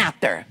he went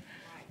after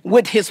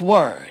with his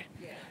word.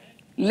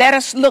 Let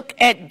us look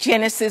at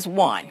Genesis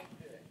 1.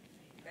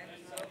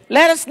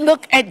 Let us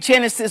look at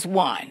Genesis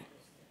 1.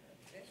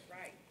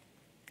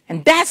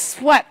 And that's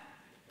what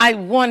I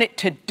wanted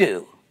to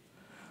do,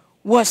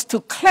 was to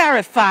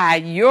clarify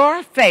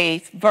your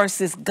faith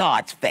versus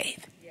God's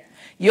faith.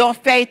 Your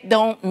faith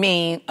don't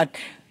mean,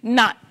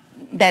 not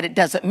that it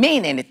doesn't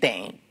mean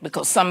anything,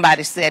 because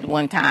somebody said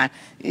one time,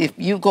 if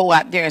you go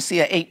out there and see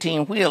an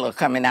 18-wheeler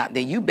coming out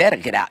there, you better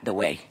get out the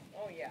way.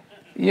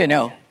 You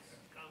know,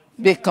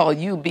 because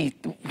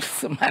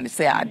somebody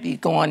say, I'd be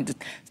going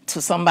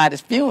to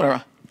somebody's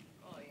funeral.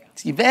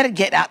 So you better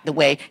get out the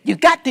way. You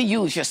got to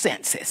use your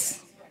senses.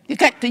 You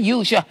got to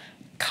use your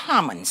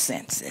common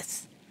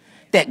senses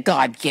that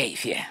God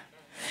gave you.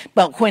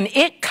 But when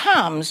it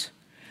comes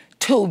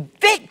to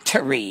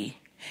victory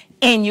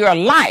in your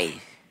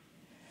life,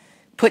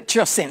 put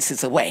your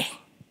senses away.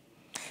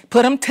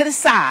 Put them to the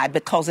side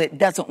because it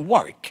doesn't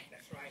work.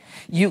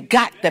 You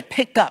got to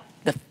pick up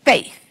the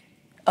faith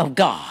of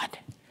God,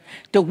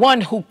 the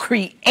one who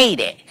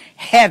created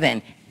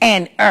heaven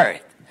and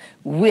earth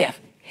with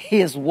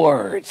his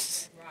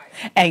words.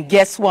 And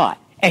guess what?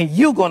 And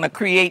you're going to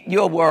create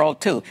your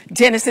world too.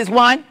 Genesis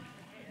 1,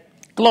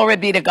 glory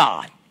be to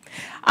God.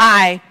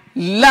 I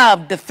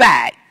love the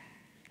fact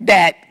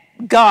that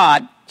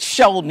God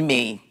showed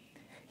me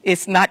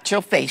it's not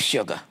your faith,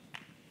 sugar.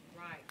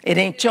 It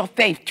ain't your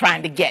faith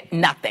trying to get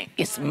nothing.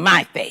 It's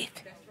my faith.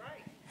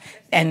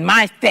 And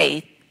my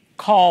faith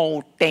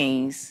called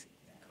things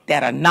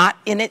that are not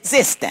in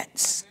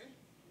existence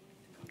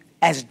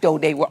as though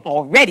they were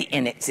already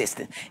in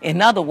existence.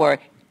 In other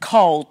words,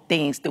 call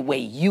things the way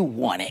you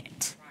want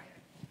it.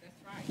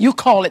 You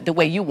call it the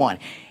way you want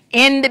it.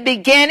 In the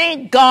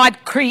beginning,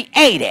 God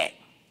created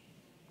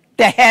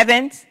the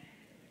heavens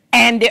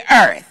and the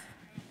earth.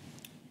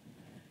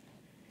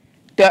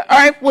 The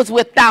earth was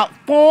without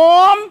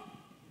form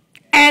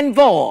and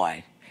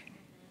void.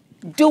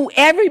 Do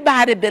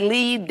everybody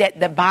believe that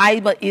the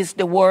Bible is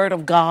the Word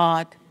of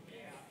God?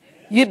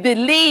 You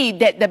believe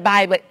that the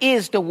Bible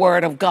is the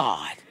Word of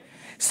God.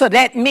 So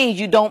that means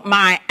you don't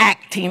mind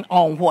acting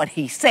on what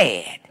he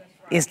said.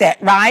 Is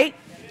that right?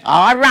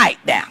 All right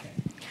now.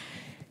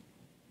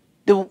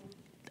 The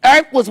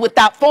earth was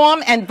without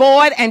form and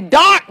void, and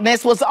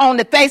darkness was on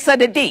the face of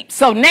the deep.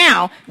 So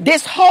now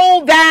this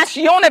whole vast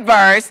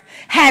universe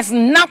has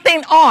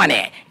nothing on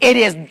it. It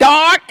is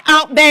dark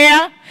out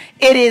there.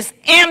 It is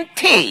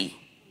empty.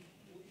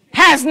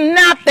 Has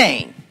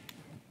nothing.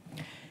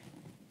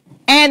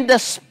 And the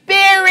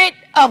Spirit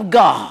of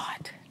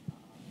God,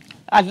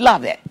 I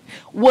love it,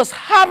 was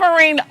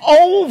hovering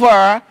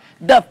over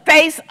the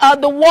face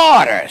of the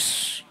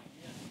waters.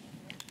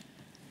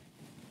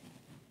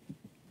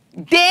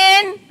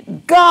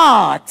 Then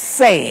God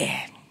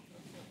said,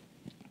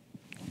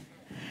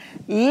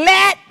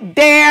 let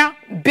there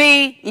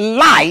be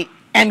light.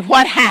 And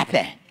what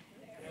happened?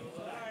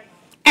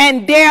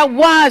 And there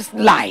was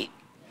light.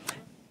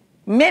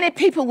 Many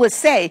people would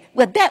say,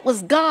 well, that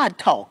was God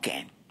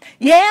talking.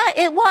 Yeah,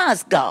 it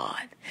was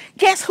God.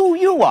 Guess who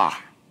you are?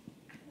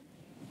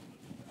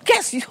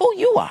 Guess who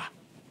you are?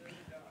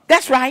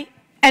 That's right.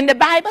 And the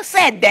Bible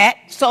said that,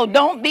 so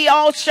don't be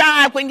all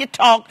shy when you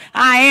talk.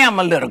 I am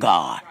a little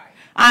God.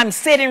 I'm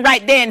sitting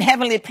right there in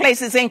heavenly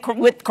places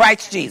with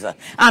Christ Jesus.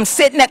 I'm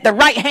sitting at the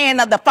right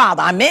hand of the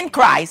Father. I'm in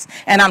Christ,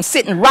 and I'm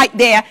sitting right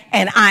there,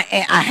 and I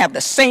have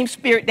the same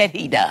spirit that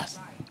he does.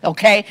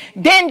 Okay?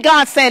 Then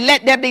God said,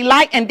 let there be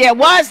light, and there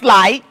was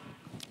light.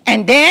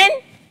 And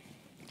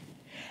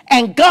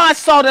God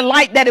saw the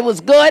light that it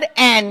was good,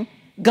 and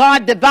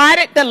God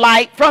divided the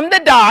light from the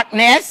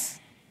darkness.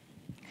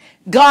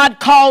 God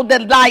called the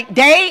light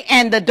day,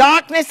 and the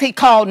darkness he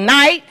called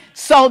night.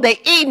 So the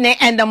evening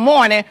and the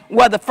morning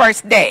were the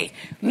first day.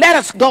 Let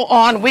us go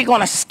on. We're going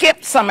to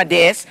skip some of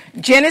this.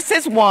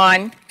 Genesis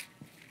 1.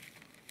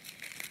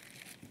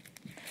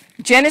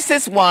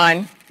 Genesis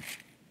 1.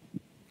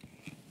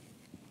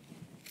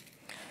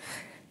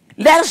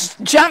 Let us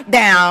jump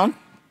down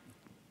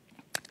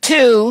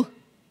to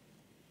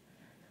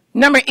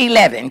number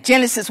 11.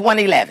 Genesis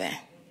 1:11.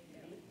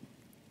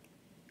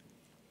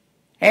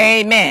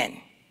 Amen.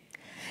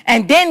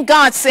 And then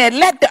God said,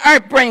 let the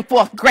earth bring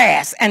forth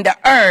grass, and the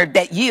herb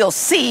that yields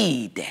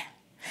seed,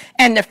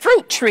 and the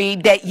fruit tree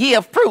that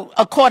yield fruit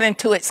according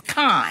to its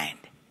kind,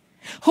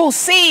 whose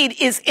seed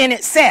is in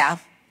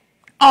itself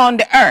on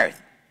the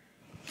earth.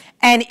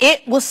 And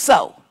it was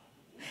so.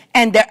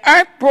 And the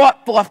earth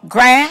brought forth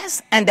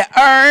grass, and the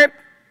herb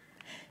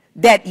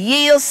that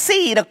yields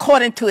seed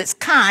according to its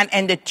kind,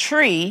 and the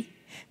tree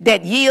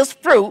that yields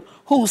fruit,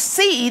 whose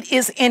seed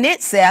is in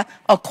itself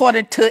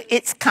according to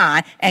its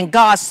kind. And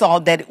God saw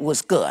that it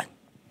was good.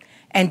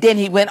 And then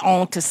he went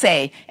on to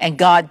say, and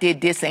God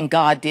did this and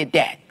God did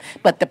that.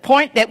 But the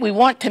point that we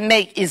want to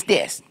make is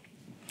this.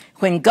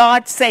 When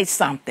God says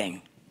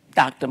something,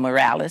 Dr.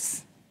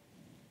 Morales,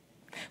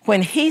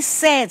 when he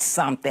said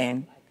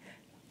something,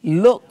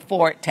 look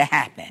for it to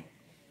happen.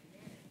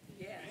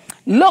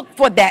 Look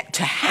for that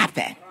to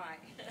happen.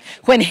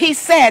 When he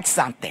said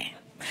something.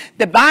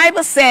 The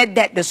Bible said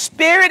that the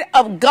Spirit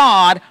of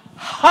God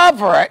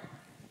hovered.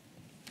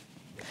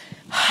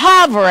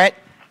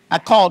 I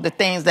called the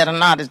things that are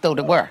not as though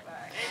they were.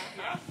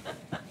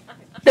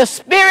 The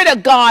Spirit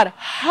of God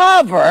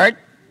hovered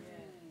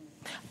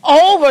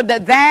over the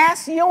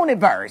vast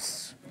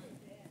universe.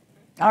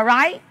 All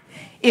right?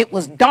 It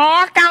was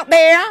dark out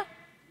there.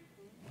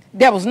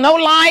 There was no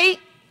light.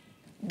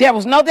 There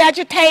was no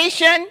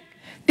vegetation.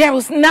 There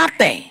was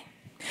nothing.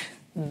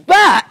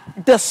 But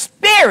the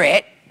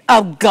Spirit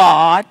of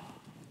God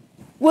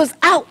was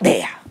out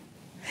there.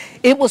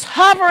 It was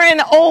hovering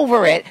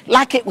over it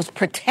like it was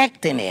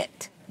protecting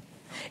it.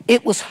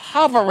 It was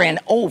hovering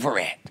over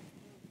it.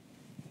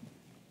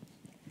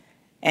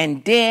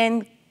 And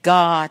then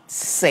God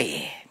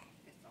said,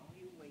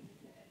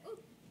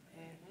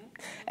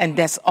 and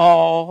that's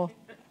all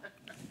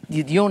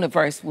the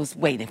universe was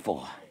waiting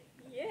for,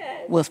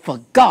 was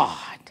for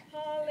God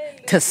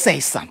to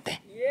say something.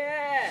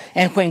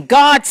 And when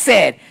God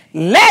said,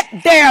 let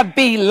there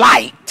be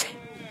light,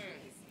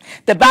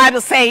 the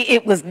Bible says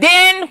it was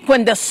then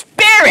when the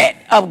Spirit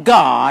of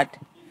God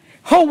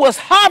who was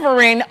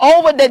hovering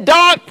over the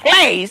dark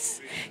place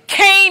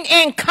came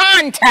in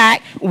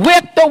contact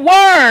with the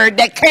word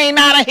that came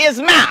out of his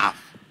mouth.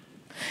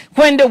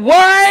 When the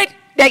word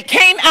that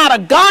came out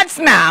of God's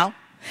mouth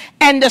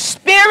and the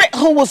Spirit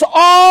who was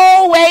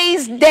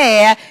always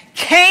there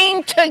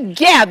came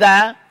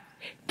together,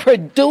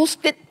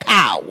 produced it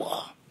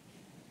power.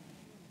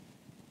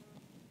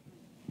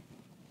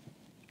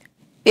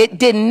 It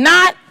did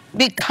not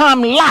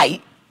become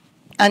light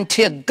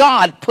until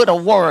God put a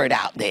word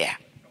out there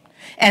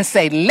and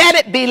say, let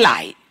it be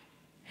light.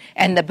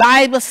 And the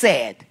Bible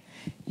said,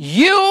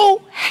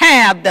 you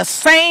have the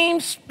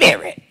same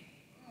Spirit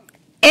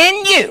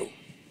in you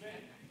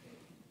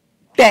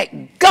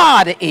that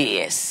God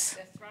is.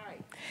 That's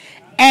right.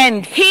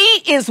 And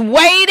he is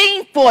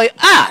waiting for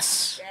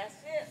us That's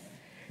it.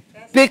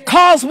 That's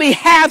because we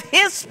have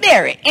his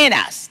Spirit in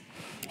us.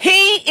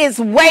 He is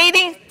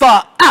waiting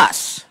for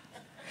us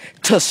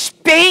to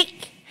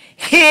speak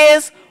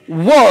his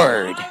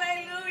word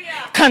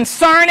Hallelujah.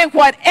 concerning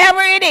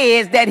whatever it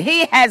is that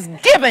he has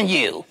given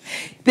you,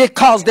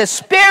 because the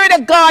Spirit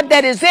of God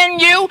that is in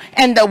you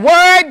and the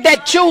word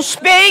that you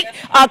speak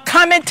are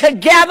coming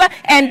together,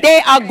 and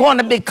they are going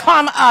to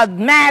become a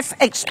mass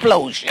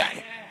explosion.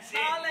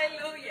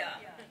 Hallelujah.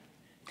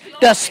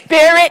 The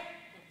Spirit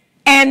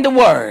and the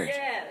word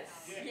Yes.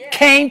 Yes.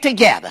 came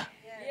together,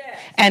 Yes.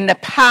 and the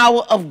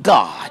power of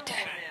God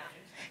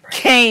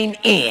came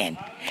in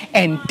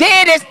and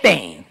did his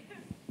thing.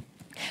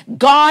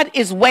 God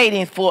is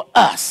waiting for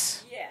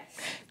us Yes.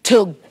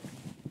 to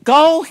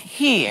go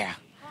here,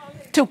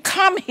 to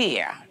come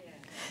here,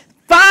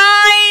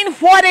 find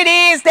what it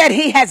is that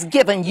he has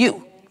given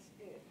you,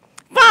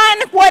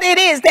 find what it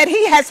is that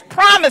he has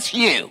promised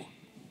you.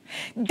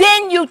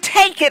 Then you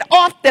take it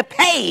off the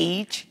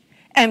page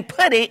and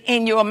put it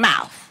in your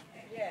mouth.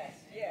 Yes.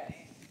 Yes.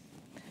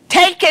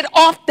 Take it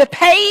off the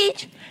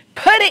page,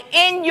 put it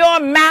in your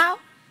mouth,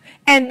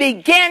 and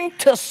begin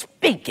to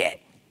speak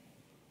it.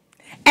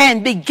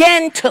 And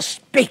begin to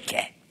speak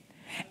it.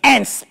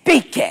 And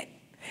speak it.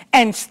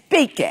 And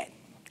speak it.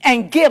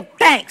 And give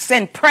thanks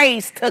and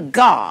praise to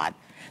God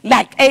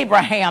like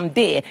Abraham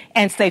did.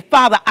 And say,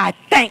 Father, I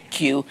thank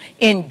you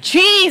in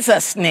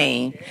Jesus'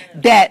 name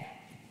that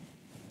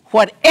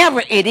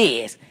whatever it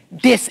is,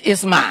 this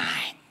is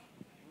mine.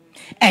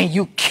 And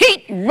you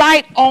keep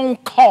right on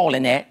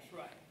calling it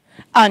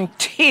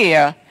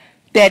until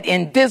that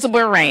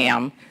invisible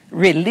realm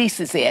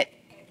releases it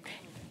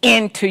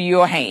into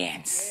your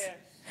hands.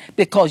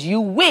 Because you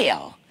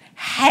will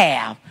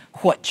have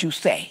what you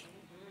say.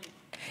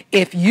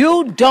 If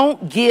you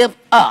don't give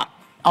up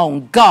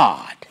on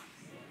God,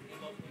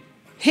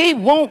 he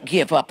won't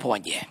give up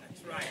on you.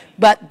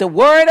 But the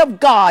word of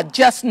God,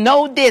 just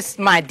know this,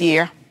 my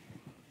dear.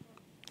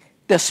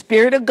 The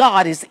Spirit of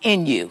God is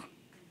in you.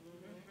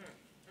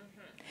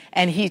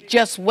 And he's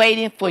just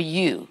waiting for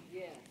you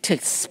to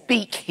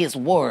speak his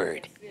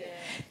word.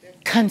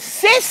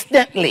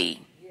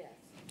 Consistently,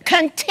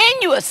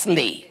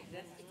 continuously.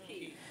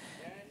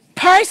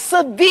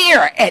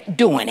 Persevere at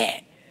doing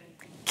it.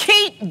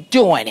 Keep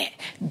doing it.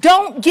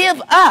 Don't give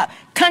up.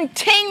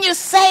 Continue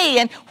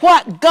saying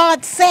what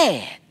God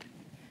said.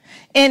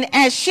 And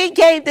as she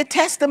gave the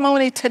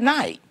testimony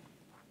tonight,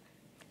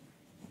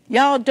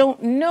 y'all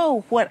don't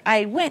know what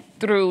I went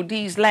through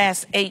these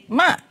last 8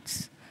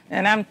 months.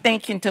 And I'm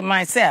thinking to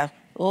myself,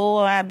 oh,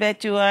 I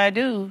bet you I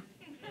do.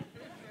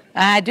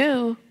 I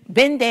do.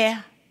 Been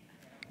there.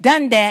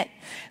 Done that.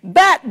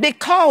 But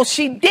because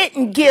she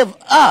didn't give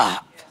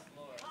up,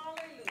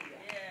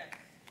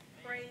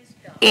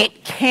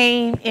 it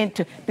came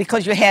into,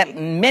 because you had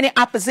many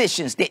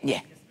oppositions, didn't you?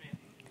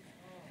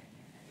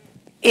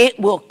 It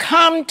will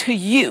come to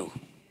you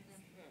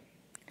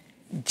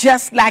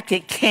just like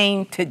it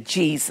came to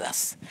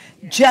Jesus,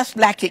 just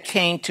like it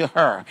came to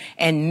her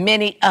and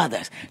many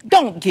others.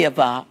 Don't give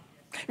up.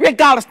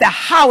 Regardless of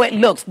how it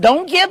looks,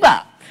 don't give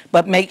up.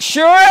 But make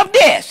sure of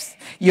this.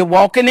 You're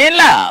walking in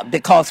love,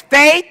 because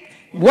faith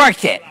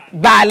worketh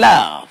by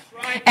love.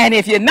 And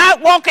if you're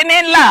not walking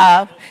in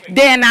love,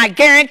 then I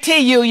guarantee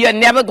you, you're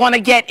never going to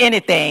get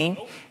anything.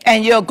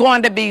 And you're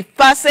going to be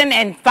fussing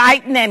and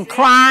fighting and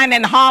crying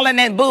and hollering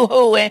and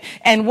boo-hooing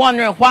and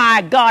wondering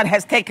why God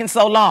has taken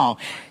so long.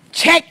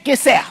 Check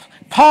yourself.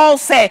 Paul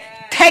said,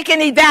 take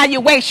an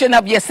evaluation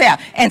of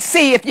yourself and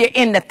see if you're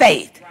in the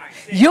faith.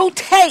 You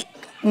take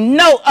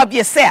note of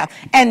yourself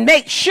and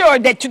make sure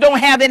that you don't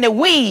have any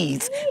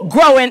weeds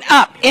growing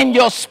up in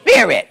your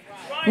spirit.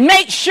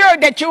 Make sure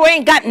that you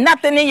ain't got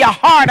nothing in your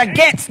heart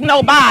against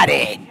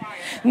nobody.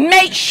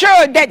 Make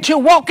sure that you're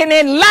walking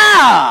in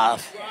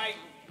love.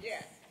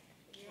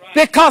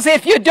 Because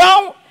if you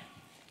don't,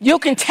 you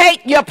can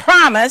take your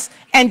promise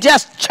and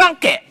just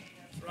chunk it.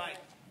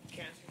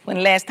 When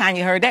the last time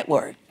you heard that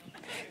word?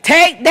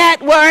 Take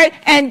that word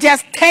and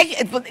just take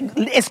it.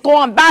 It's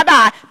going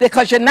bye-bye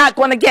because you're not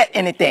going to get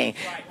anything.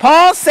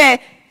 Paul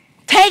said,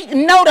 take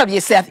note of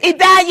yourself.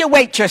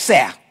 Evaluate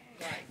yourself.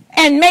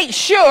 And make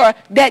sure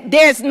that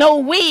there's no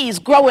weeds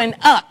growing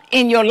up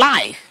in your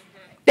life.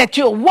 that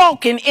you're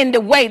walking in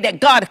the way that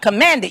God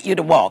commanded you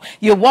to walk.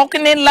 You're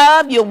walking in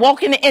love. You're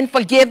walking in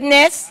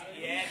forgiveness.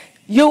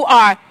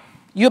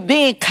 You're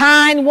being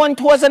kind one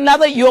towards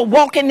another. You're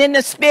walking in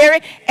the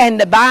Spirit. And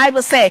the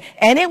Bible says,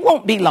 and it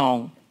won't be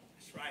long.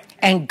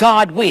 And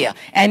God will.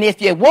 And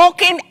if you're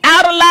walking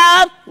out of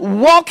love,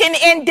 walking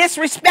in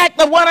disrespect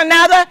of one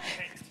another,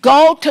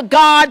 go to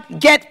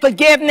God, get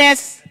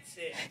forgiveness,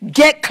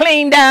 get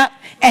cleaned up,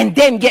 and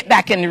then get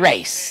back in the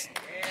race.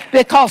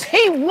 Because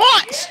he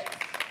wants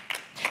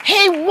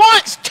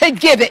to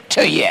give it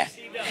to you.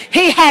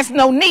 He has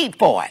no need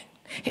for it.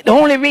 The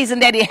only reason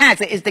that he has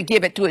it is to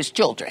give it to his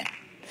children.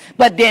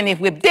 But then if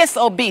we're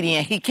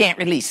disobedient, he can't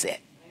release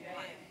it.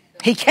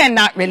 He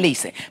cannot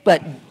release it.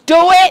 But do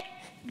it.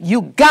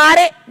 You got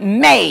it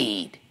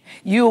made.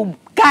 You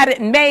got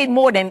it made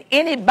more than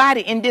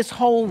anybody in this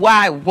whole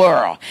wide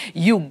world.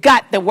 You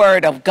got the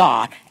word of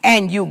God,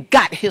 and you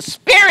got his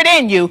Spirit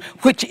in you,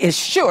 which is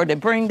sure to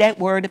bring that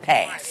word to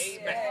pass.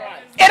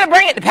 It'll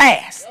bring it to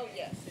pass.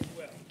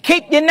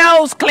 Keep your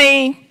nose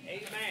clean.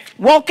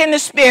 Walk in the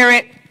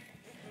Spirit.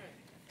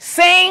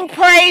 Sing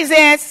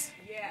praises.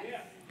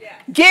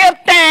 Give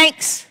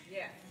thanks,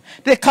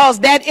 because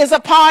that is a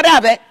part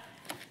of it.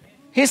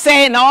 He's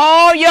saying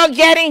all you're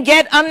getting,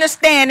 get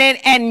understanding,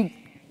 and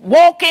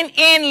walking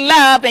in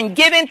love and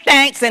giving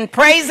thanks and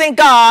praising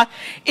God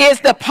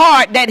is the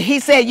part that he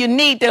said you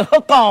need to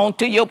hook on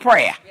to your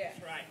prayer. Yes,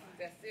 right.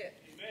 That's it.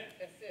 Amen.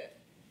 That's it.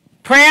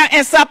 Prayer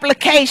and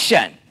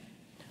supplication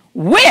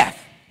with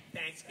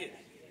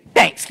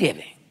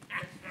thanksgiving.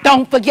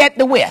 Don't forget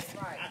the with.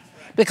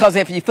 Because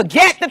if you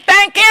forget to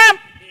thank him,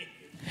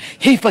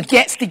 he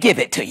forgets to give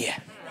it to you.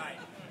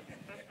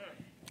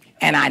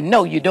 And I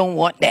know you don't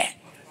want that.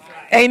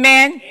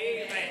 Amen?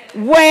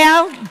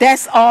 Well,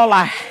 that's all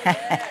I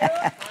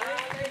have.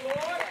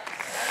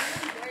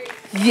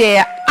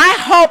 Yeah, I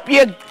hope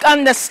you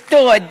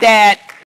understood that